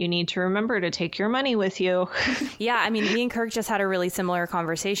 -1. You need to remember to take your money with you. Yeah, I mean, me and Kirk just had a really similar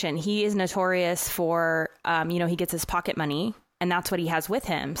conversation. He is notorious for, he gets his pocket money, and that's what he has with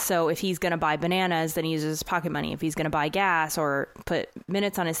him. So if he's going to buy bananas, then he uses his pocket money. If he's going to buy gas or put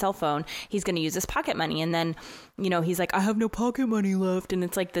minutes on his cell phone, he's going to use his pocket money. And then, he's like, I have no pocket money left. And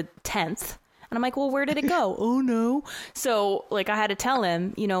it's like the 10th. And I'm like, well, where did it go? Oh, no. So like I had to tell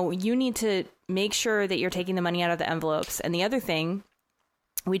him, you need to make sure that you're taking the money out of the envelopes. And the other thing,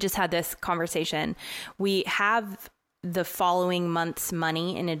 we just had this conversation. We have the following month's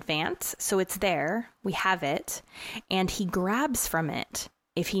money in advance. So it's there. We have it. And he grabs from it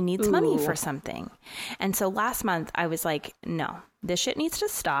if he needs money for something. And so last month I was like, no, this shit needs to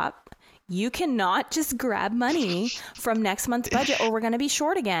stop. You cannot just grab money from next month's budget or we're going to be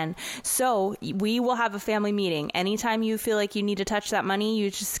short again. So we will have a family meeting. Anytime you feel like you need to touch that money,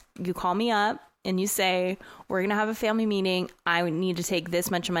 you call me up and you say, we're going to have a family meeting. I need to take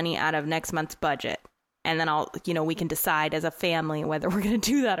this much money out of next month's budget. And then we can decide as a family whether we're going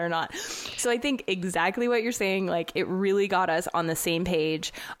to do that or not. So I think exactly what you're saying, like it really got us on the same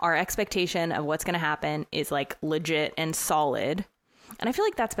page. Our expectation of what's going to happen is like legit and solid. And I feel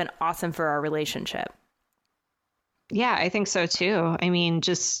like that's been awesome for our relationship. Yeah, I think so too. I mean,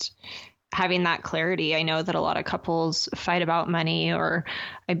 just having that clarity. I know that a lot of couples fight about money, or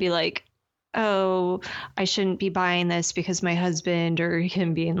I'd be like, oh, I shouldn't be buying this because my husband, or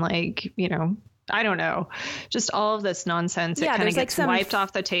him being like, I don't know, just all of this nonsense. Yeah, it kind of gets wiped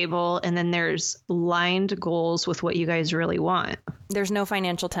off the table. And then there's lined goals with what you guys really want. There's no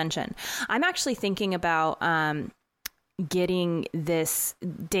financial tension. I'm actually thinking about getting this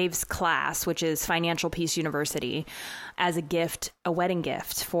Dave's class, which is Financial Peace University, as a gift, a wedding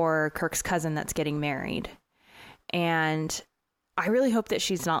gift for Kirk's cousin that's getting married. And I really hope that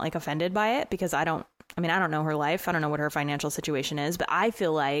she's not like offended by it, because I don't know her life. I don't know what her financial situation is, but I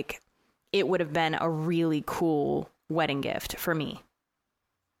feel like it would have been a really cool wedding gift for me.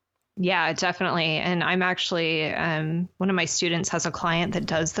 Yeah, definitely. And I'm actually, one of my students has a client that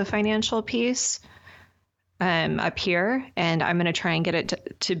does the financial piece up here, and I'm going to try and get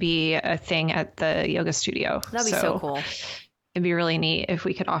it to be a thing at the yoga studio. That'd be so cool. It'd be really neat if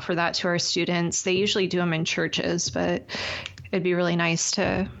we could offer that to our students. They usually do them in churches, but it'd be really nice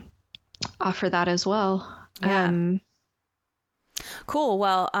to offer that as well. Yeah. Cool.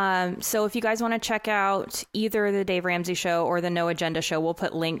 Well, so if you guys want to check out either the Dave Ramsey Show or the No Agenda Show, we'll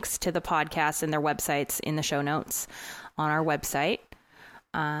put links to the podcast and their websites in the show notes on our website.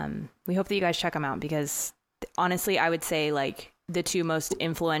 We hope that you guys check them out, because honestly, I would say like the two most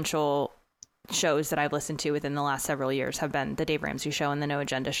influential shows that I've listened to within the last several years have been the Dave Ramsey Show and the No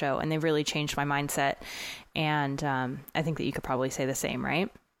Agenda Show. And they've really changed my mindset. And I think that you could probably say the same, right?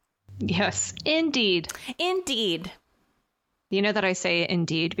 Yes, indeed. Indeed. You know that I say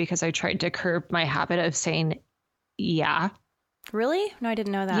indeed because I tried to curb my habit of saying yeah. Really? No, I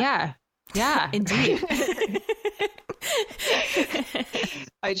didn't know that. Yeah. Indeed.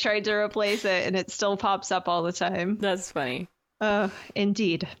 I tried to replace it and it still pops up all the time. That's funny.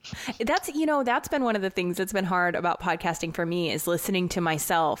 Indeed. That's been one of the things that's been hard about podcasting for me, is listening to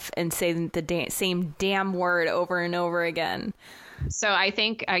myself and saying the same damn word over and over again. So I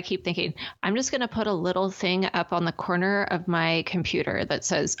keep thinking, I'm just going to put a little thing up on the corner of my computer that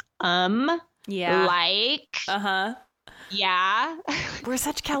says, yeah, like, yeah. We're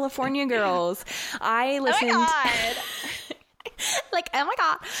such California girls. I listened. Oh my God. Like, oh my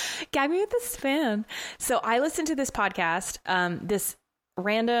God, get me with the spin. So I listened to this podcast, this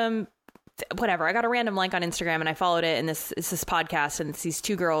random, whatever. I got a random link on Instagram and I followed it. And it's this podcast, and it's these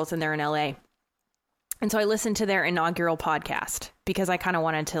two girls and they're in LA. And so I listened to their inaugural podcast because I kind of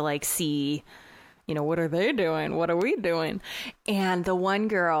wanted to like see, what are they doing? What are we doing? And the one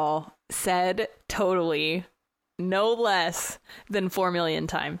girl said totally no less than 4 million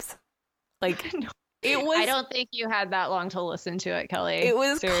times. Like, it was. I don't think you had that long to listen to it, Kelly. It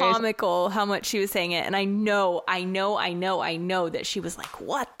was comical how much she was saying it. And I know that she was like,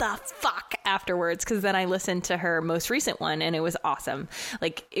 what the fuck afterwards? Because then I listened to her most recent one and it was awesome.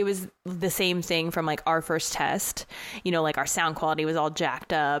 Like, it was the same thing from like our first test. Like our sound quality was all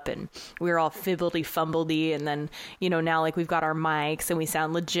jacked up and we were all fibbledy-fumbledy. And then, now like we've got our mics and we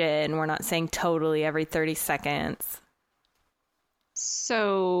sound legit and we're not saying totally every 30 seconds.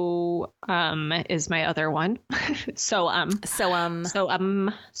 So, is my other one.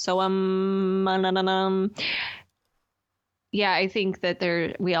 Yeah, I think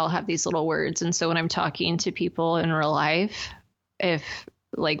that we all have these little words. And so when I'm talking to people in real life, if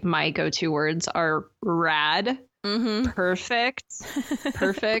like my go-to words are rad, perfect,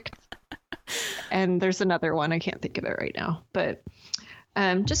 And there's another one. I can't think of it right now, but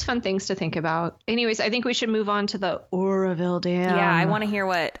just fun things to think about. Anyways, I think we should move on to the Oroville Dam. Yeah, I want to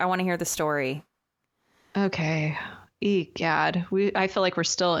hear the story. Okay. Egad. I feel like we're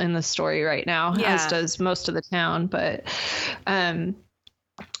still in the story right now, as does most of the town. But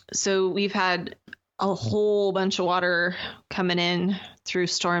so we've had a whole bunch of water coming in through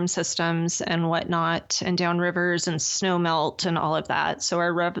storm systems and whatnot, and down rivers and snow melt and all of that. So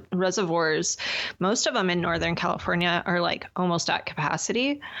our reservoirs, most of them in Northern California, are like almost at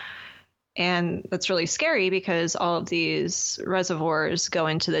capacity. And that's really scary because all of these reservoirs go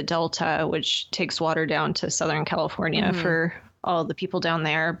into the Delta, which takes water down to Southern California for all the people down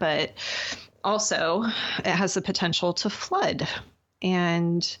there. But also it has the potential to flood.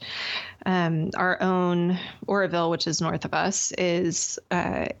 And our own Oroville, which is north of us, is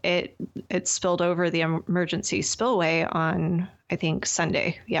it spilled over the emergency spillway on, I think,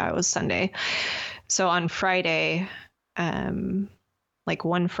 Sunday. Yeah, it was Sunday. So on Friday, like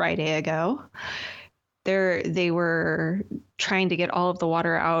one Friday ago, they were trying to get all of the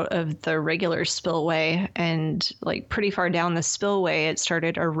water out of the regular spillway, and like pretty far down the spillway it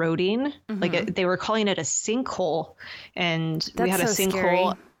started eroding. Like they were calling it a sinkhole, and we had a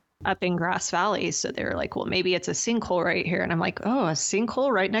sinkhole scary. up in Grass Valley, so they were like, well, maybe it's a sinkhole right here. And I'm like, oh, a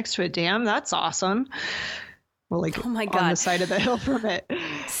sinkhole right next to a dam? That's awesome. Well, like, oh my God, on the side of the hill from it.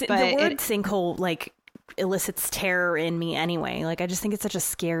 The word sinkhole like elicits terror in me anyway. Like, I just think it's such a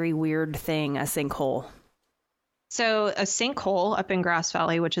scary, weird thing, a sinkhole. So a sinkhole up in Grass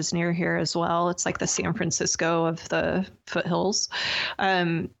Valley, which is near here as well, it's like the San Francisco of the foothills.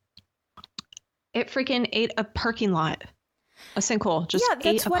 It freaking ate a parking lot. A sinkhole just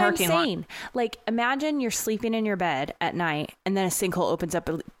ate a parking lot. Saying. Like, imagine you're sleeping in your bed at night and then a sinkhole opens up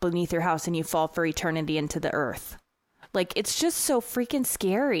beneath your house and you fall for eternity into the earth. Like, it's just so freaking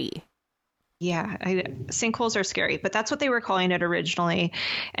scary. Yeah, sinkholes are scary, but that's what they were calling it originally.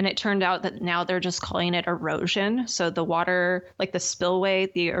 And it turned out that now they're just calling it erosion. So the water, like the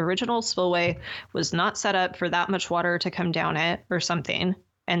spillway, the original spillway was not set up for that much water to come down it or something.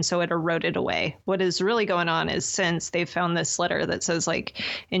 And so it eroded away. What is really going on is, since they found this letter that says, like,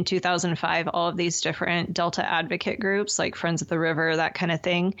 in 2005, all of these different Delta advocate groups, like Friends of the River, that kind of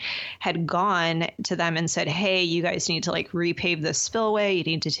thing, had gone to them and said, hey, you guys need to like repave this spillway. You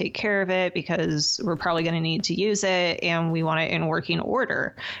need to take care of it because we're probably going to need to use it. And we want it in working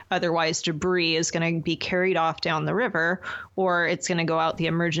order. Otherwise, debris is going to be carried off down the river, or it's going to go out the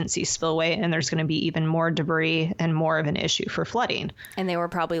emergency spillway. And there's going to be even more debris and more of an issue for flooding. And they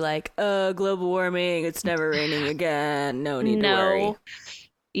were probably like, global warming, it's never raining again, no need to worry.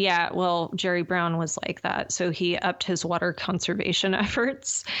 Yeah, well, Jerry Brown was like that, so he upped his water conservation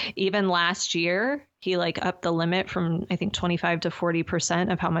efforts. Even last year, he like upped the limit from, I think, 25 to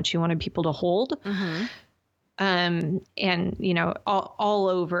 40% of how much he wanted people to hold. And, you know, all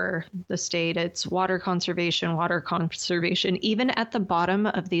over the state, it's water conservation. Even at the bottom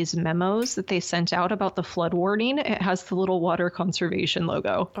of these memos that they sent out about the flood warning, it has the little water conservation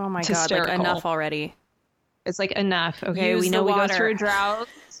logo. Oh my God, like, enough already. It's like, enough. Okay, we know we go through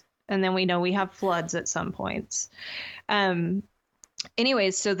droughts, and then we know we have floods at some points.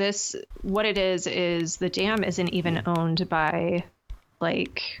 Anyways, so what it is the dam isn't even owned by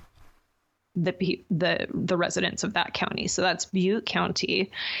like the residents of that county. So that's Butte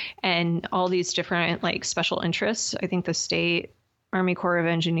County and all these different like special interests. I think the state Army Corps of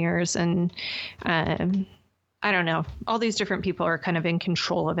Engineers and I don't know, all these different people are kind of in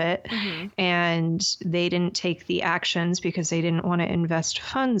control of it. And they didn't take the actions because they didn't want to invest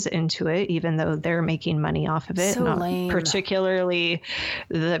funds into it, even though they're making money off of it. So lame. Particularly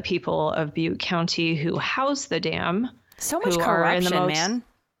the people of Butte County who house the dam. So much corruption, man.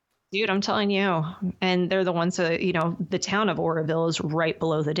 Dude, I'm telling you. And they're the ones that, you know, the town of Oroville is right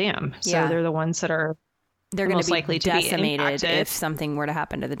below the dam. So they're the ones that are they're going to be likely decimated if something were to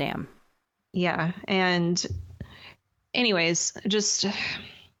happen to the dam. Yeah. And anyways,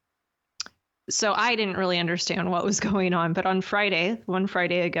 so I didn't really understand what was going on. But on one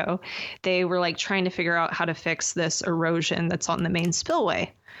Friday ago, they were like trying to figure out how to fix this erosion that's on the main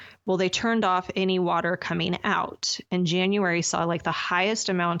spillway. Well, they turned off any water coming out. And January saw like the highest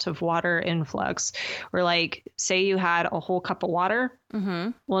amount of water influx. Or like, say you had a whole cup of water.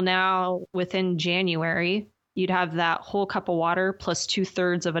 Well, now within January, you'd have that whole cup of water plus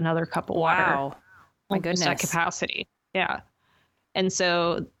 2/3 of another cup of water. Wow. My goodness. At capacity. Yeah. And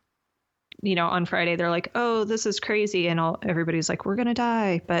so, you know, on Friday, they're like, oh, this is crazy. And everybody's like, we're going to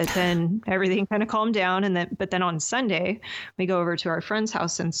die. But then everything kind of calmed down. But then on Sunday, we go over to our friend's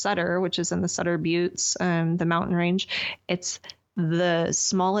house in Sutter, which is in the Sutter Buttes, the mountain range. It's the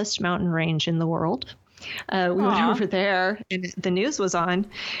smallest mountain range in the world. We went over there and the news was on,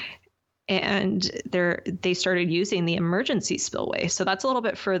 and they started using the emergency spillway. So that's a little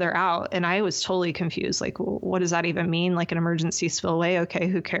bit further out. And I was totally confused. Like, well, what does that even mean? Like an emergency spillway? Okay,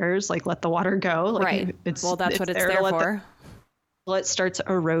 who cares? Like, let the water go. Like, right. Well, that's what it's there for. Well, it starts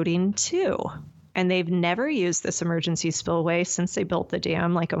eroding too. And they've never used this emergency spillway since they built the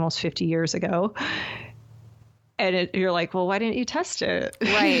dam, like almost 50 years ago. And you're like, well, why didn't you test it?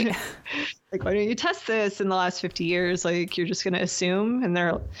 Right. Like, why didn't you test this in the last 50 years? Like, you're just going to assume. And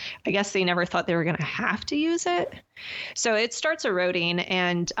I guess they never thought they were going to have to use it. So it starts eroding.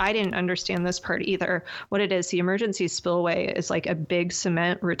 And I didn't understand this part either. What it is, the emergency spillway is like a big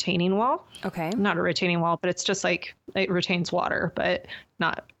cement retaining wall. Okay. Not a retaining wall, but it's just like it retains water, but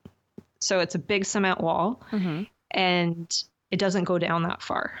not. So it's a big cement wall. Mm-hmm. And it doesn't go down that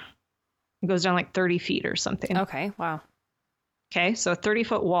far. It goes down like 30 feet or something. Okay. Wow. Okay. So a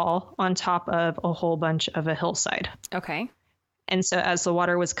 30-foot wall on top of a whole bunch of a hillside. Okay. And so as the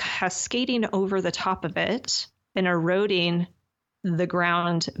water was cascading over the top of it and eroding the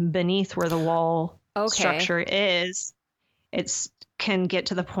ground beneath where the wall structure is, it can get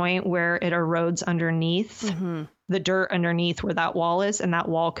to the point where it erodes underneath the dirt underneath where that wall is. And that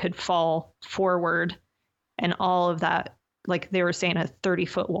wall could fall forward, and all of that, like they were saying, a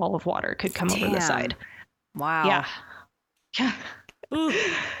 30-foot wall of water could come over the side. Wow. Yeah. Yeah. Ooh,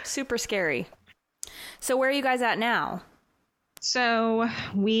 super scary. So where are you guys at now? So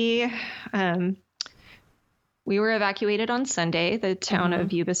we were evacuated on Sunday, the town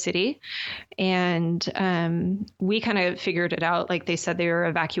of Yuba City, and we kind of figured it out. Like they said they were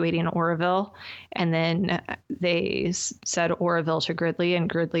evacuating Oroville, and then they said Oroville to Gridley, and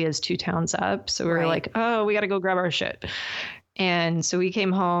Gridley is 2 towns up. So we were like, oh, we got to go grab our shit. And so we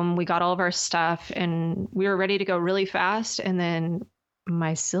came home, we got all of our stuff, and we were ready to go really fast. And then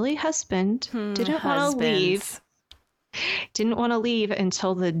my silly husband didn't want to leave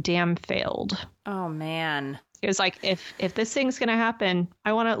until the dam failed. Oh, man. It was like, if this thing's going to happen,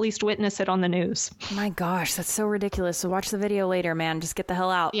 I want to at least witness it on the news. My gosh, that's so ridiculous. So watch the video later, man. Just get the hell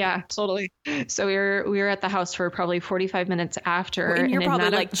out. Yeah, totally. So we were at the house for probably 45 minutes after. Well, and you're probably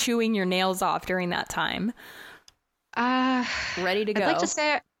like chewing your nails off during that time. Ready to go. I'd like to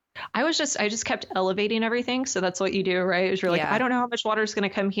say I just kept elevating everything. So that's what you do, right? Is you're like, I don't know how much water is going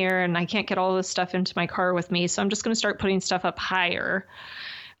to come here, and I can't get all this stuff into my car with me. So I'm just going to start putting stuff up higher.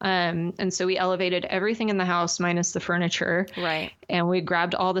 And so we elevated everything in the house minus the furniture. Right. And we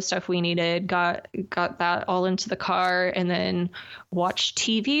grabbed all the stuff we needed, got that all into the car, and then watched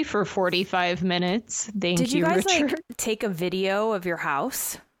TV for 45 minutes. Did you guys Richard. like take a video of your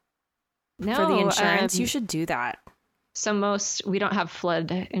house? No. For the insurance? You should do that. So we don't have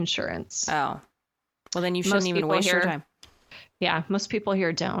flood insurance. Oh. Well, then you shouldn't even waste your time. Yeah. Most people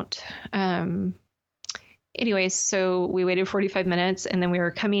here don't. Anyways, so we waited 45 minutes, and then we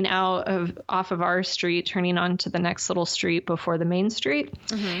were coming off of our street, turning onto the next little street before the main street,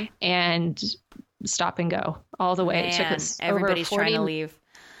 and stop and go all the way. Man, it took us everybody's trying to leave.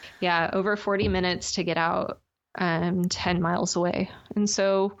 Yeah, over 40 minutes to get out, 10 miles away. And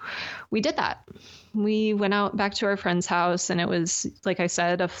so we did that. We went out back to our friend's house, and it was, like I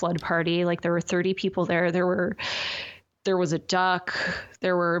said, a flood party. Like there were 30 people there. There was a duck.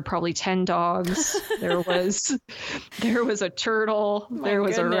 There were probably 10 dogs. There was a turtle. There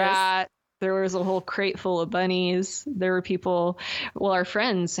was a rat. There was a whole crate full of bunnies. There were people. Well, our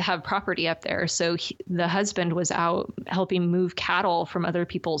friends have property up there. So the husband was out helping move cattle from other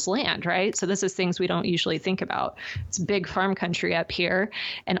people's land, right? So this is things we don't usually think about. It's big farm country up here.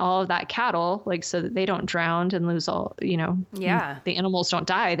 And all of that cattle, like so that they don't drown and lose all, the animals don't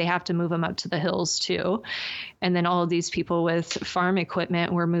die. They have to move them up to the hills too. And then all of these people with farm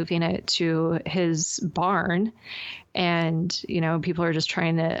equipment were moving it to his barn. And, people are just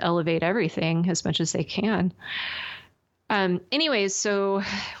trying to elevate everything as much as they can. Anyways, so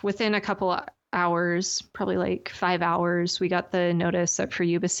within a couple hours, probably like 5 hours, we got the notice that for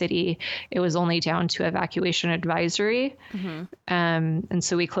Yuba City, it was only down to evacuation advisory. And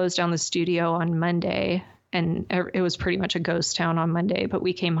so we closed down the studio on Monday, and it was pretty much a ghost town on Monday, but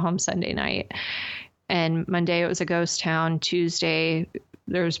we came home Sunday night. And Monday it was a ghost town. Tuesday,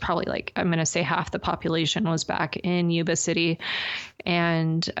 there was probably like, I'm going to say half the population was back in Yuba City.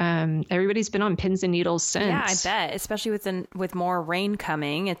 And everybody's been on pins and needles since. Yeah, I bet. Especially with more rain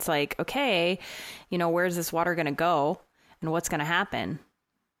coming. It's like, okay, where's this water going to go and what's going to happen?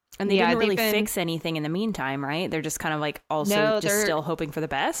 And they didn't really fix anything in the meantime, right? They're just kind of like still hoping for the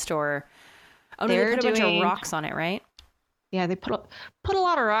best, or... Oh, no, they put a bunch of rocks on it, right? Yeah, they put a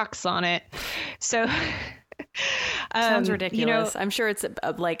lot of rocks on it. So Sounds ridiculous. I'm sure it's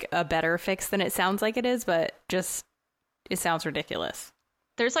like a better fix than it sounds like it is, but just it sounds ridiculous.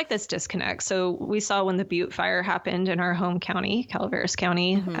 There's like this disconnect. So we saw when the Butte fire happened in our home county, Calaveras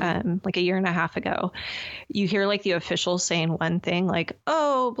County, like a year and a half ago, you hear like the officials saying one thing like,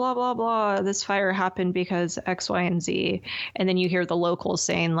 oh, blah, blah, blah, this fire happened because X, Y, and Z. And then you hear the locals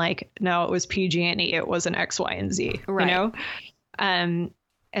saying like, no, it was PG&E. It wasn't X, Y, and Z, right. You know?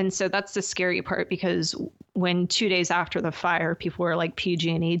 And so that's the scary part, because when 2 days after the fire, people were like,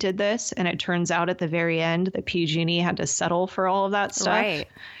 PG&E did this. And it turns out at the very end that PG&E had to settle for all of that stuff. Right.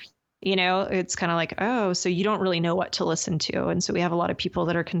 You know, it's kind of like, oh, so you don't really know what to listen to. And so we have a lot of people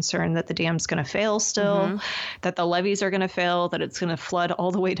that are concerned that the dam's going to fail still, that the levees are going to fail, that it's going to flood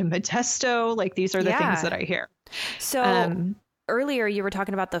all the way to Modesto. Like, these are the things that I hear. So earlier you were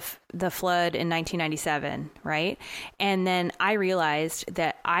talking about the flood in 1997, right? And then I realized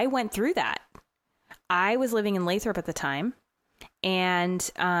that I went through that. I was living in Lathrop at the time, and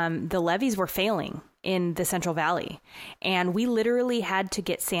the levees were failing in the Central Valley. And we literally had to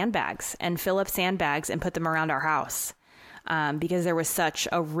get sandbags and fill up sandbags and put them around our house because there was such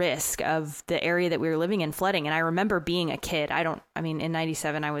a risk of the area that we were living in flooding. And I remember being a kid. In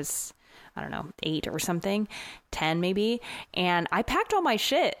 97, I was, 8 or something, 10 maybe. And I packed all my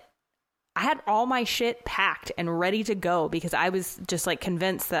shit. I had all my shit packed and ready to go because I was just like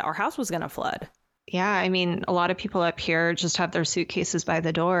convinced that our house was going to flood. Yeah, I mean, a lot of people up here just have their suitcases by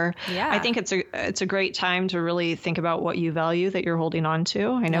the door. Yeah, I think it's a great time to really think about what you value that you're holding on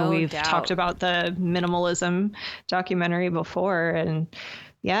to. I know we've talked about the minimalism documentary before, and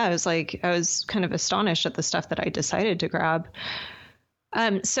yeah, I was kind of astonished at the stuff that I decided to grab.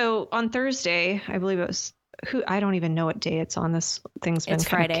 So on Thursday, I believe it was I don't even know what day it's on. This thing's been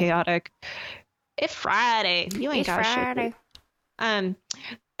kind of chaotic. It's Friday. You ain't got Friday.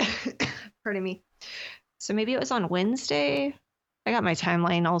 Pardon me. So maybe it was on Wednesday. I got my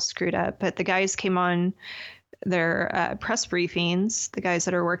timeline all screwed up, but the guys came on their press briefings, the guys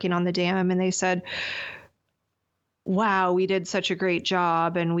that are working on the dam, and they said, wow, we did such a great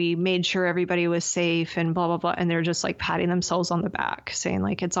job and we made sure everybody was safe and blah, blah, blah. And they're just like patting themselves on the back saying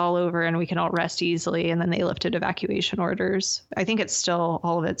like, it's all over and we can all rest easily. And then they lifted evacuation orders. I think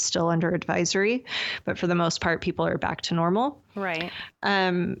all of it's still under advisory, but for the most part, people are back to normal. Right.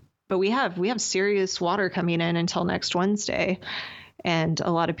 But we have serious water coming in until next Wednesday. And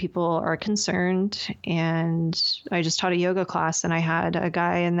a lot of people are concerned. And I just taught a yoga class and I had a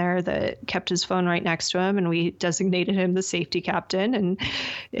guy in there that kept his phone right next to him and we designated him the safety captain. And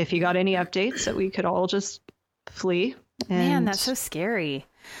if he got any updates that we could all just flee. Man, that's so scary.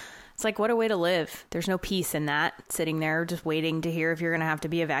 It's like, what a way to live. There's no peace in that, sitting there just waiting to hear if you're going to have to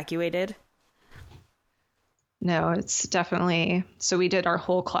be evacuated. No, it's definitely. So we did our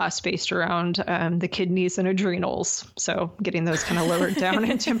whole class based around the kidneys and adrenals. So getting those kind of lowered down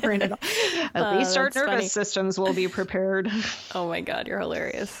and tempering it. At least our nervous systems will be prepared. Oh my God, you're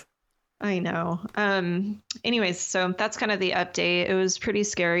hilarious. I know. Anyways, so that's kind of the update. It was pretty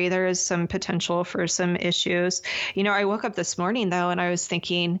scary. There is some potential for some issues. You know, I woke up this morning though, and I was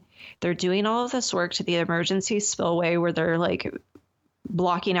thinking they're doing all of this work to the emergency spillway where they're like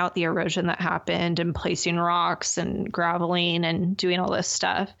blocking out the erosion that happened and placing rocks and graveling and doing all this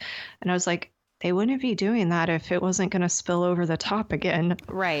stuff. And I was like, they wouldn't be doing that if it wasn't going to spill over the top again.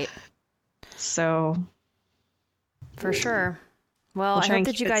 Right. So. For sure. Well, I hope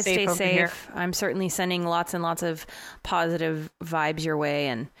that you guys stay safe. I'm certainly sending lots and lots of positive vibes your way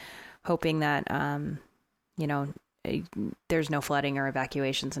and hoping that, there's no flooding or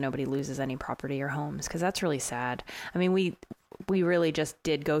evacuations and nobody loses any property or homes, because that's really sad. I mean, we really just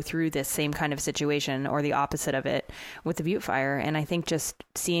did go through this same kind of situation or the opposite of it with the Butte fire. And I think just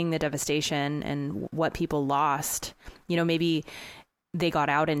seeing the devastation and what people lost, maybe they got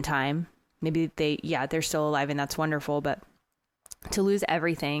out in time. Maybe they're still alive and that's wonderful. But to lose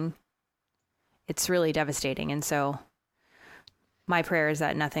everything, it's really devastating. And so my prayer is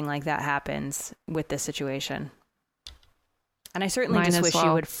that nothing like that happens with this situation. And I certainly just wish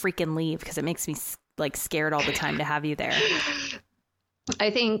you would freaking leave, because it makes me like scared all the time to have you there.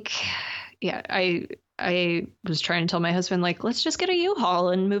 I think, I was trying to tell my husband, like, let's just get a U-Haul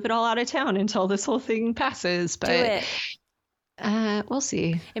and move it all out of town until this whole thing passes. But do it. We'll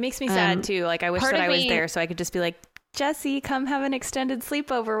see. It makes me sad too. Like, I wish that I was there so I could just be like, Jesse, come have an extended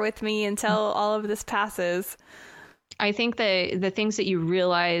sleepover with me until all of this passes. I think that the things that you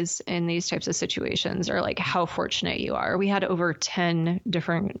realize in these types of situations are like how fortunate you are. We had over 10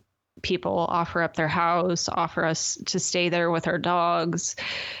 different people offer up their house, offer us to stay there with our dogs.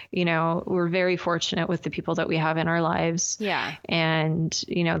 You know, we're very fortunate with the people that we have in our lives. Yeah. And,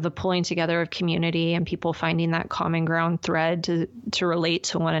 you know, the pulling together of community and people finding that common ground thread to relate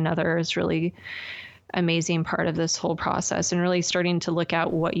to one another is really amazing part of this whole process, and really starting to look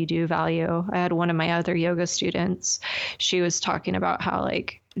at what you do value. I had one of my other yoga students, she was talking about how,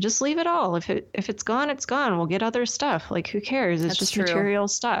 like, just leave it all. If it's gone, it's gone. We'll get other stuff. Like, who cares? It's just material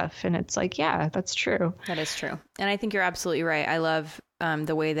stuff. And it's like, yeah, that's true. That is true. And I think you're absolutely right. I love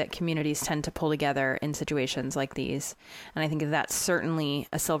the way that communities tend to pull together in situations like these. And I think that's certainly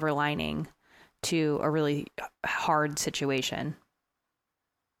a silver lining to a really hard situation.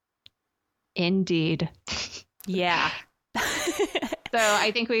 Indeed. Yeah. So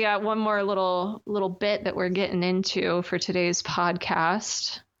I think we got one more little bit that we're getting into for today's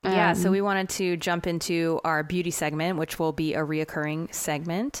podcast. Yeah, so we wanted to jump into our beauty segment, which will be a reoccurring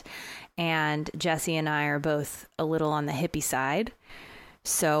segment. And Jesse and I are both a little on the hippie side.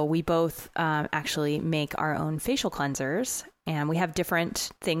 So we both actually make our own facial cleansers. And we have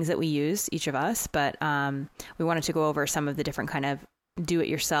different things that we use, each of us. But we wanted to go over some of the different kind of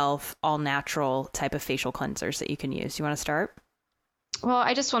do-it-yourself, all-natural type of facial cleansers that you can use. You want to start? Well,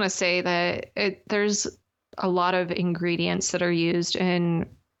 I just want to say that there's a lot of ingredients that are used in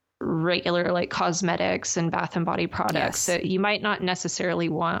regular, like, cosmetics and bath and body products that you might not necessarily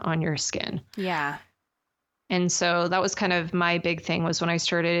want on your skin. Yeah. And so that was kind of my big thing, was when I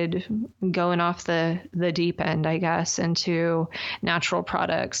started going off the deep end, I guess, into natural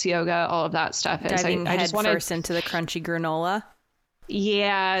products, yoga, all of that stuff. Diving I just wanted first into the crunchy granola.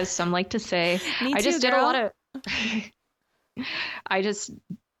 Yeah, some like to say. Me too, I just girl. did a lot of I just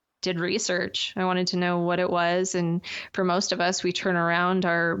did research. I wanted to know what it was. And for most of us, we turn around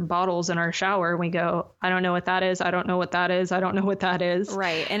our bottles in our shower and we go, I don't know what that is. I don't know what that is. I don't know what that is.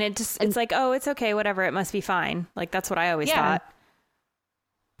 Right. And it's like, oh, it's okay. Whatever. It must be fine. Like, that's what I always thought.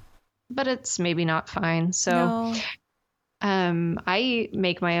 But it's maybe not fine. So I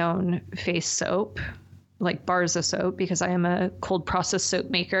make my own face soap, like bars of soap, because I am a cold process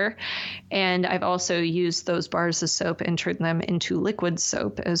soap maker. And I've also used those bars of soap and turned them into liquid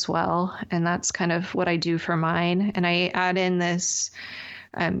soap as well. And that's kind of what I do for mine. And I add in this,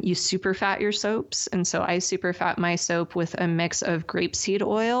 you super fat your soaps. And so I super fat my soap with a mix of grapeseed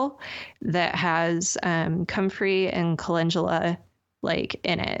oil that has comfrey and calendula like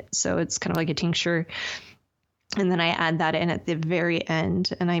in it. So it's kind of like a tincture. And then I add that in at the very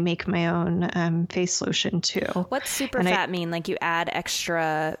end, and I make my own face lotion too. What's super fat mean? Like, you add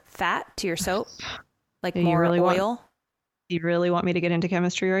extra fat to your soap? Like more really oil? You really want me to get into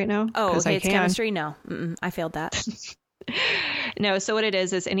chemistry right now? Oh, okay, it's chemistry? No, I failed that. No, so what it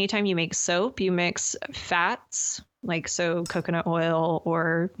is anytime you make soap, you mix fats, like, so coconut oil,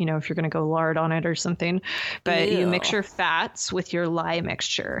 or, you know, if you're going to go lard on it or something, but you mix your fats with your lye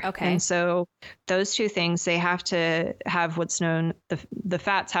mixture. Okay. And so those two things, they have to have what's known, the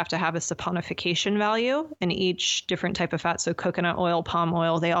fats have to have a saponification value, and each different type of fat, so coconut oil, palm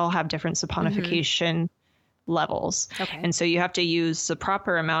oil, they all have different saponification levels. Okay. And so you have to use the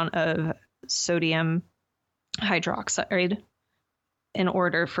proper amount of sodium hydroxide in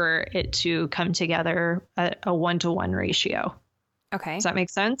order for it to come together at a 1-to-1 ratio. Okay. Does that make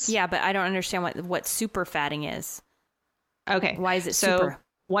sense? Yeah, but I don't understand what super fatting is. Okay. Why is it super?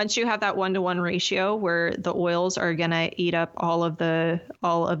 Once you have that 1-to-1 ratio where the oils are going to eat up all of the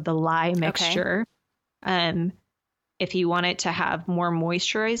lye mixture, if you want it to have more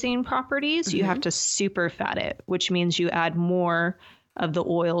moisturizing properties, you have to super fat it, which means you add more of the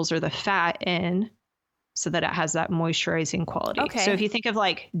oils or the fat in, so that it has that moisturizing quality. Okay. So if you think of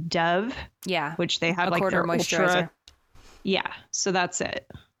like Dove, which they have like their moisturizer. Yeah. So that's it.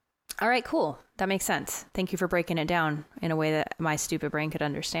 All right, cool. That makes sense. Thank you for breaking it down in a way that my stupid brain could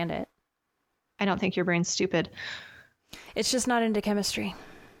understand it. I don't think your brain's stupid. It's just not into chemistry.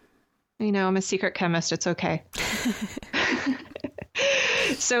 You know, I'm a secret chemist. It's okay.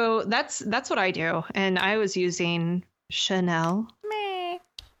 So that's what I do. And I was using Chanel.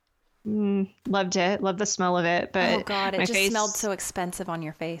 Loved it. Loved the smell of it. But oh God, it just smelled so expensive on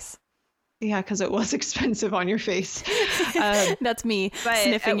your face. Yeah, because it was expensive on your face. That's me but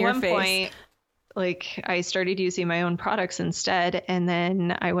sniffing your face. At one point, like, I started using my own products instead, and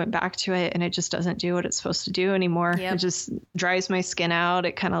then I went back to it, and it just doesn't do what it's supposed to do anymore. It just dries my skin out.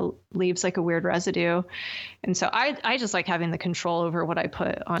 It kind of leaves like a weird residue. And so I just like having the control over what I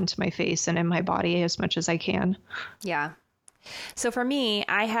put onto my face and in my body as much as I can. Yeah. So for me,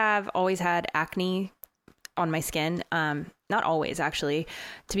 I have always had acne on my skin. Not always, actually.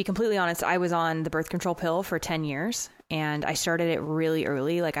 To be completely honest, I was on the birth control pill for 10 years. and I started it really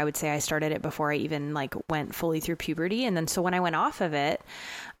early. Like I would say I started it before I even like went fully through puberty. And then so when I went off of it,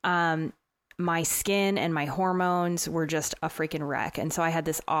 my skin and my hormones were just a freaking wreck. And so I had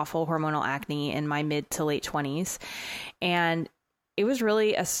this awful hormonal acne in my mid to late 20s. And it was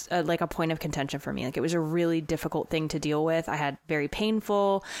really like a point of contention for me. Like it was a really difficult thing to deal with. I had very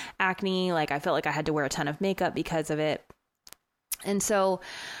painful acne. Like I felt like I had to wear a ton of makeup because of it. And so,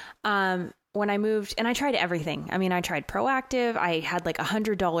 when I moved, and I tried everything. I mean, I tried Proactive. I had like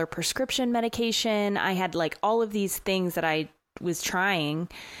 $100 prescription medication. I had like all of these things that I was trying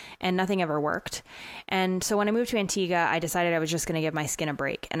and nothing ever worked. And so when I moved to Antigua, I decided I was just going to give my skin a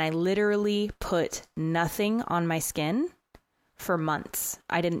break. And I literally put nothing on my skin for months.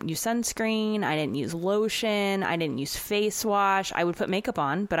 I didn't use sunscreen. I didn't use lotion. I didn't use face wash. I would put makeup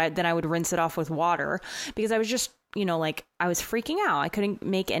on, but then I would rinse it off with water because I was just, like I was freaking out. I couldn't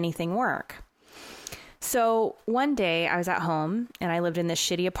make anything work. So one day I was at home and I lived in this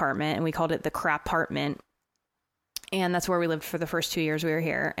shitty apartment and we called it the crap apartment. And that's where we lived for the first 2 years we were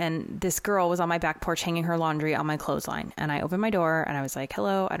here. And this girl was on my back porch hanging her laundry on my clothesline. And I opened my door and I was like,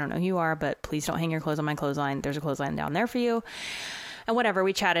 hello, I don't know who you are, but please don't hang your clothes on my clothesline. There's a clothesline down there for you. And whatever,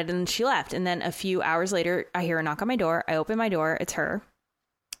 we chatted and she left. And then a few hours later, I hear a knock on my door. I open my door. It's her.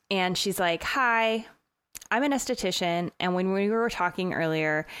 And she's like, hi, I'm an esthetician. And when we were talking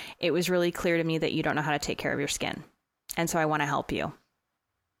earlier, it was really clear to me that you don't know how to take care of your skin. And so I want to help you.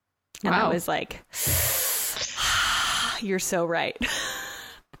 And wow. I was like, you're so right.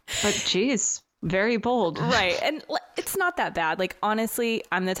 But geez, very bold. Right. And it's not that bad. Like, honestly,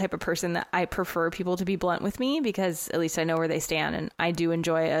 I'm the type of person that I prefer people to be blunt with me because at least I know where they stand. And I do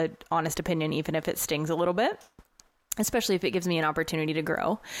enjoy an honest opinion, even if it stings a little bit, especially if it gives me an opportunity to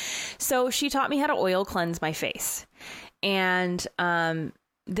grow. So she taught me how to oil cleanse my face. And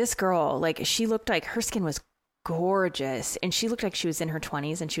this girl, like, she looked like her skin was gorgeous. And she looked like she was in her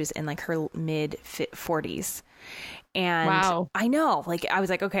 20s and she was in like her mid 40s. And wow. I know, like, I was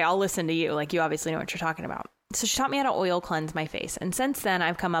like, okay, I'll listen to you. Like, you obviously know what you're talking about. So she taught me how to oil cleanse my face. And since then,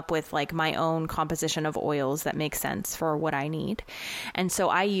 I've come up with like my own composition of oils that make sense for what I need. And so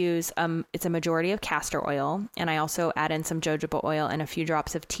I use, it's a majority of castor oil. And I also add in some jojoba oil and a few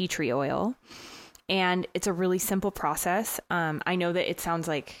drops of tea tree oil. And it's a really simple process. I know that it sounds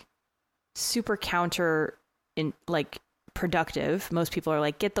like super productive. Most people are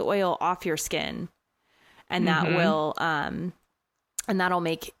like, get the oil off your skin. And that will, and that'll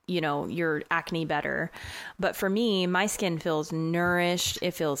make, your acne better. But for me, my skin feels nourished.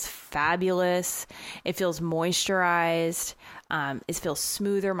 It feels fabulous. It feels moisturized. It feels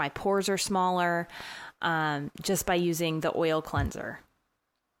smoother. My pores are smaller, just by using the oil cleanser.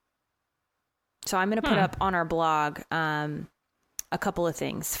 So I'm going to put up on our blog, a couple of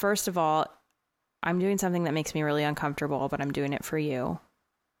things. First of all, I'm doing something that makes me really uncomfortable, but I'm doing it for you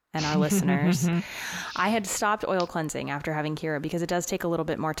and our listeners. I had stopped oil cleansing after having Kira because it does take a little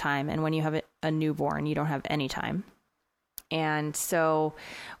bit more time. And when you have a newborn, you don't have any time. And so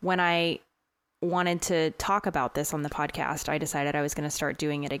when I wanted to talk about this on the podcast, I decided I was going to start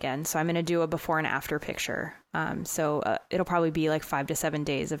doing it again. So I'm going to do a before and after picture. So it'll probably be like 5 to 7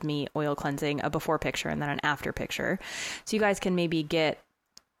 days of me oil cleansing, a before picture and then an after picture. So you guys can maybe get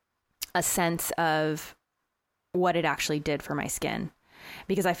a sense of what it actually did for my skin,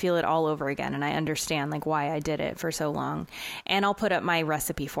 because I feel it all over again and I understand like why I did it for so long. And I'll put up my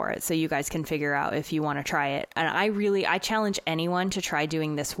recipe for it so you guys can figure out if you want to try it. And I challenge anyone to try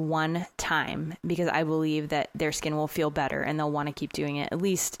doing this one time because I believe that their skin will feel better and they'll want to keep doing it at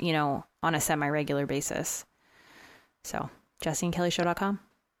least, on a semi-regular basis. So JessieandKellyShow.com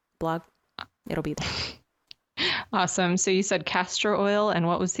blog, it'll be there. Awesome. So you said castor oil and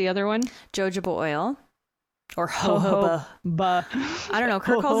what was the other one? Jojoba oil. Or jojoba. I don't know.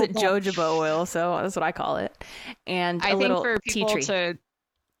 Kurt calls it jojoba oil, so that's what I call it. And I think for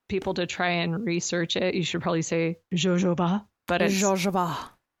people to try and research it, you should probably say jojoba. But it's jojoba.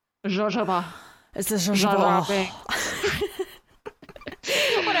 Jojoba. It's the jojoba.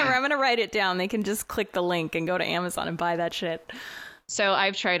 Whatever. I'm gonna write it down. They can just click the link and go to Amazon and buy that shit. So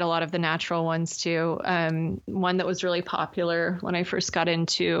I've tried a lot of the natural ones too. One that was really popular when I first got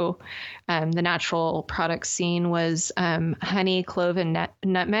into the natural product scene was honey, clove, and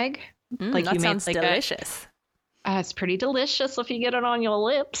nutmeg. That sounds delicious. It's pretty delicious if you get it on your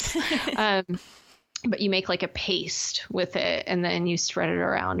lips. But you make like a paste with it and then you spread it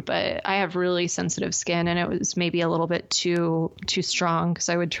around. But I have really sensitive skin and it was maybe a little bit too strong because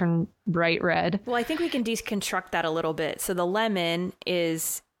I would turn bright red. Well, I think we can deconstruct that a little bit. So the lemon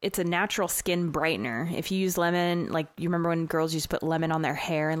it's a natural skin brightener. If you use lemon, like you remember when girls used to put lemon on their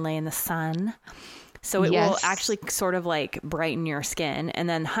hair and lay in the sun? So it will Yes. actually sort of like brighten your skin. And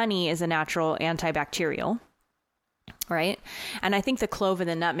then honey is a natural antibacterial, right? And I think the clove and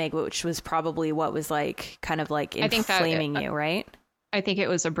the nutmeg, which was probably what was like kind of like I think that- inflaming you, right? I think it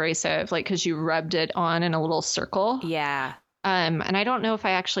was abrasive, like because you rubbed it on in a little circle. Yeah. And I don't know if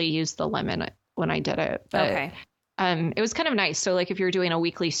I actually used the lemon when I did it, but Okay. it was kind of nice. So like if you're doing a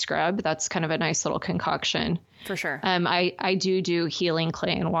weekly scrub, that's kind of a nice little concoction. For sure. I do healing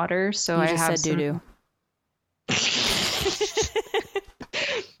clay and water. So You I just have said doo-doo.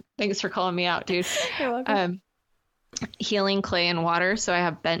 Thanks for calling me out, dude. You're welcome. Healing clay and water. So I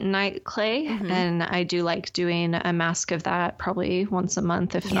have bentonite clay, and I do like doing a mask of that probably once a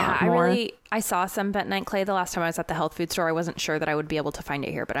month, if not more. I saw some bentonite clay the last time I was at the health food store. I wasn't sure that I would be able to find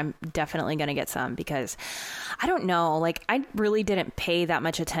it here, but I'm definitely going to get some because I don't know, like I really didn't pay that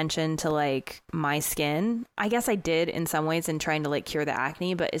much attention to like my skin. I guess I did in some ways in trying to like cure the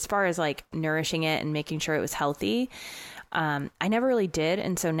acne, but as far as like nourishing it and making sure it was healthy, I never really did.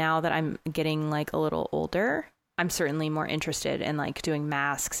 And so now that I'm getting like a little older, I'm certainly more interested in like doing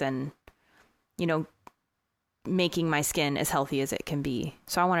masks and, you know, making my skin as healthy as it can be.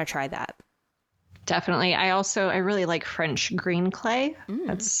 So I want to try that. Definitely. I really like French green clay.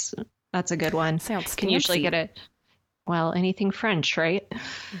 That's a good one. Sounds Can usually fancy. get it. Well, anything French, right?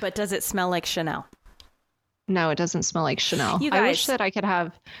 But does it smell like Chanel? No, it doesn't smell like Chanel. You I wish guys- that I could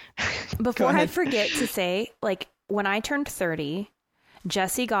have. Before I ahead. forget to say, like when I turned 30,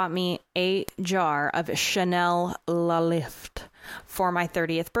 Jesse got me a jar of Chanel La Lift for my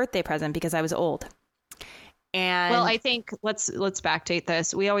 30th birthday present because I was old. And Well, I think let's backdate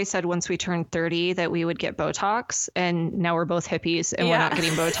this. We always said once we turned 30 that we would get Botox, and now we're both hippies and we're Yeah. not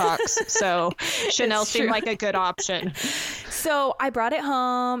getting Botox. So Chanel It's seemed true. like a good option. so I brought it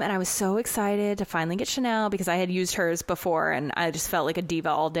home and I was so excited to finally get Chanel because I had used hers before and I just felt like a diva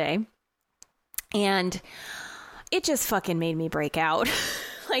all day. And it just fucking made me break out.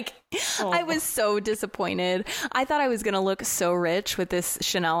 Like, I was so disappointed. I thought I was going to look so rich with this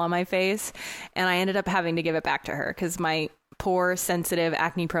Chanel on my face. And I ended up having to give it back to her because my poor, sensitive,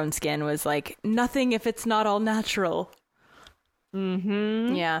 acne-prone skin was like, nothing if it's not all natural.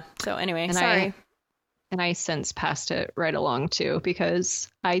 Mm-hmm. Yeah. So anyway, And sorry. I since passed it right along too, because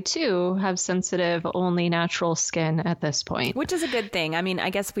I too have sensitive, only natural skin at this point. Which is a good thing. I mean,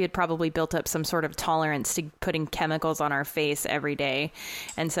 I guess we had probably built up some sort of tolerance to putting chemicals on our face every day.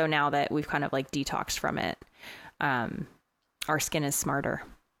 And so now that we've kind of like detoxed from it, our skin is smarter.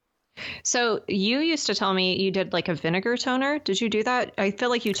 So you used to tell me you did like a vinegar toner. Did you do that? I feel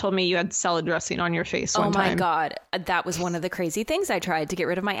like you told me you had salad dressing on your face one time. Oh my God. That was one of the crazy things I tried to get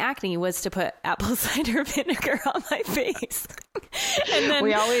rid of my acne was to put apple cider vinegar on my face. And then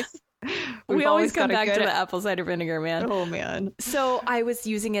We always come got a back to good- the apple cider vinegar, man. Oh man. So I was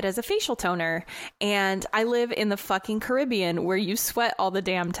using it as a facial toner, and I live in the fucking Caribbean where you sweat all the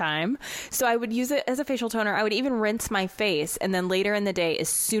damn time. So I would use it as a facial toner. I would even rinse my face. And then later in the day, as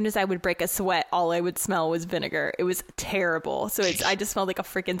soon as I would break a sweat, all I would smell was vinegar. It was terrible. So I just smelled like a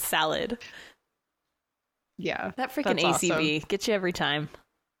freaking salad. Yeah. That freaking that's ACV gets you every time.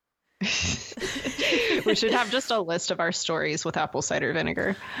 awesome. We should have just a list of our stories with apple cider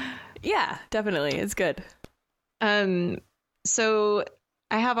vinegar. Yeah, definitely. It's good. So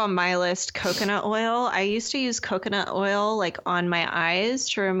I have on my list coconut oil. I used to use coconut oil like on my eyes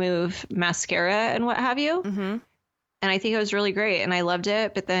to remove mascara and what have you. Mm-hmm. And I think it was really great and I loved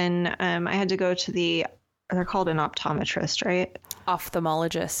it. But then I had to go to they're called an optometrist, right?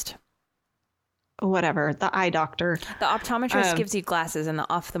 Ophthalmologist. Whatever, the eye doctor. The optometrist gives you glasses, and the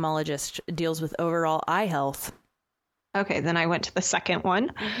ophthalmologist deals with overall eye health. Okay, then I went to the second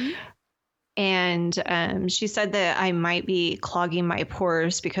one. And she said that I might be clogging my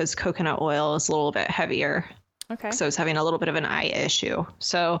pores because coconut oil is a little bit heavier. Okay. So I was having a little bit of an eye issue.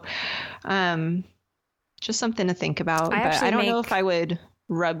 So just something to think about. But I don't know if I would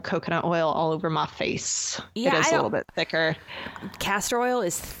rub coconut oil all over my face. Yeah, it is I a little don't- bit thicker. Castor oil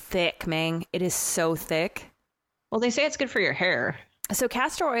is thick, man. It is so thick. Well, they say it's good for your hair. So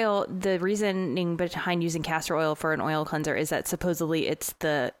castor oil, the reasoning behind using castor oil for an oil cleanser is that supposedly it's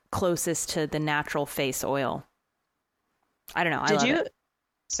the closest to the natural face oil. I don't know. I love it.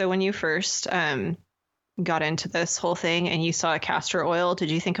 So when you first got into this whole thing and you saw a castor oil, did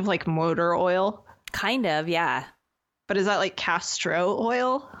you think of like motor oil? Kind of, yeah. But is that like Castro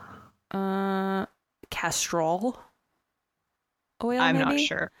oil? Castrol oil, I'm maybe? not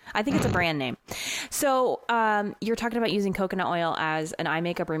sure. I think it's a brand name. So you're talking about using coconut oil as an eye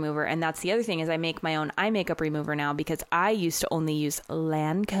makeup remover. And that's the other thing is I make my own eye makeup remover now because I used to only use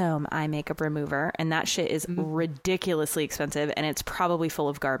Lancome eye makeup remover. And that shit is ridiculously expensive and it's probably full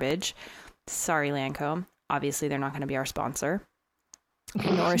of garbage. Sorry, Lancome. Obviously, they're not going to be our sponsor.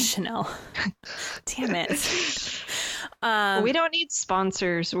 Nor is Chanel. Damn it. We don't need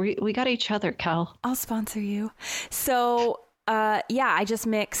sponsors. We got each other, Cal. I'll sponsor you. So, I just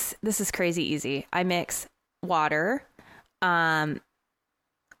mix. This is crazy easy. I mix water,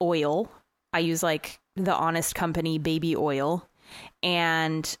 oil. I use like the Honest Company baby oil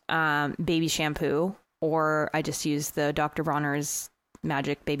and baby shampoo, or I just use the Dr. Bronner's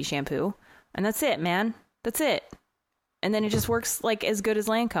Magic baby shampoo. And that's it, man. That's it. And then it just works like as good as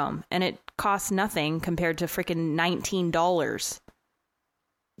Lancome. And it costs nothing compared to freaking $19.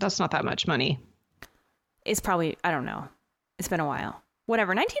 That's not that much money. It's probably, I don't know. It's been a while.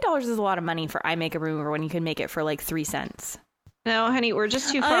 Whatever. $19 is a lot of money for eye makeup remover when you can make it for like 3 cents. No, honey, we're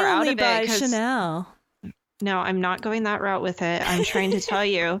just too far out of it. Buy Chanel. No, I'm not going that route with it. I'm trying to tell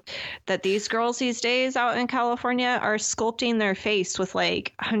you that these girls these days out in California are sculpting their face with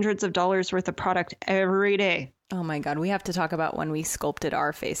like hundreds of dollars worth of product every day. Oh my God. We have to talk about when we sculpted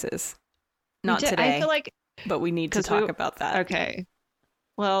our faces. Not today. I feel like, but we need to talk about that. Okay.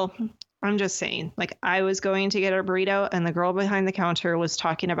 Well, I'm just saying, like, I was going to get a burrito and the girl behind the counter was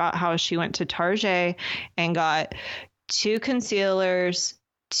talking about how she went to Target and got 2 concealers,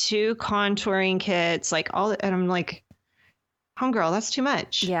 2 contouring kits, like all, and I'm like, homegirl, that's too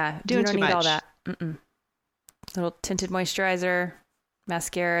much. Yeah, you don't need all that. Little tinted moisturizer,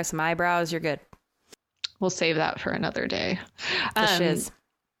 mascara, some eyebrows, you're good. We'll save that for another day. The shiz.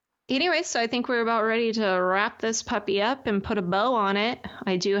 Anyway, so I think we're about ready to wrap this puppy up and put a bow on it.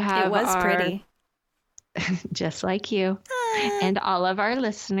 I do have. It was pretty. Just like you and all of our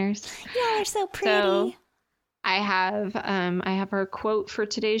listeners. You're so pretty. So I have our quote for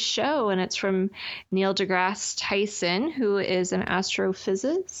today's show, and it's from Neil deGrasse Tyson, who is an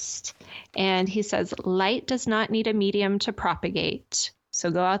astrophysicist. And he says, "Light does not need a medium to propagate. So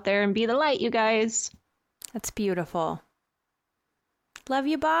go out there and be the light, you guys." That's beautiful. Love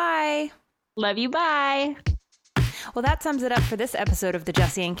you. Bye. Love you. Bye. Well, that sums it up for this episode of the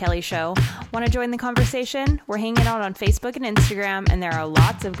Jessie and Kelly Show. Want to join the conversation? We're hanging out on Facebook and Instagram, and there are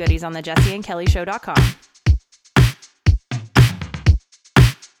lots of goodies on the JessieandKellyShow.com.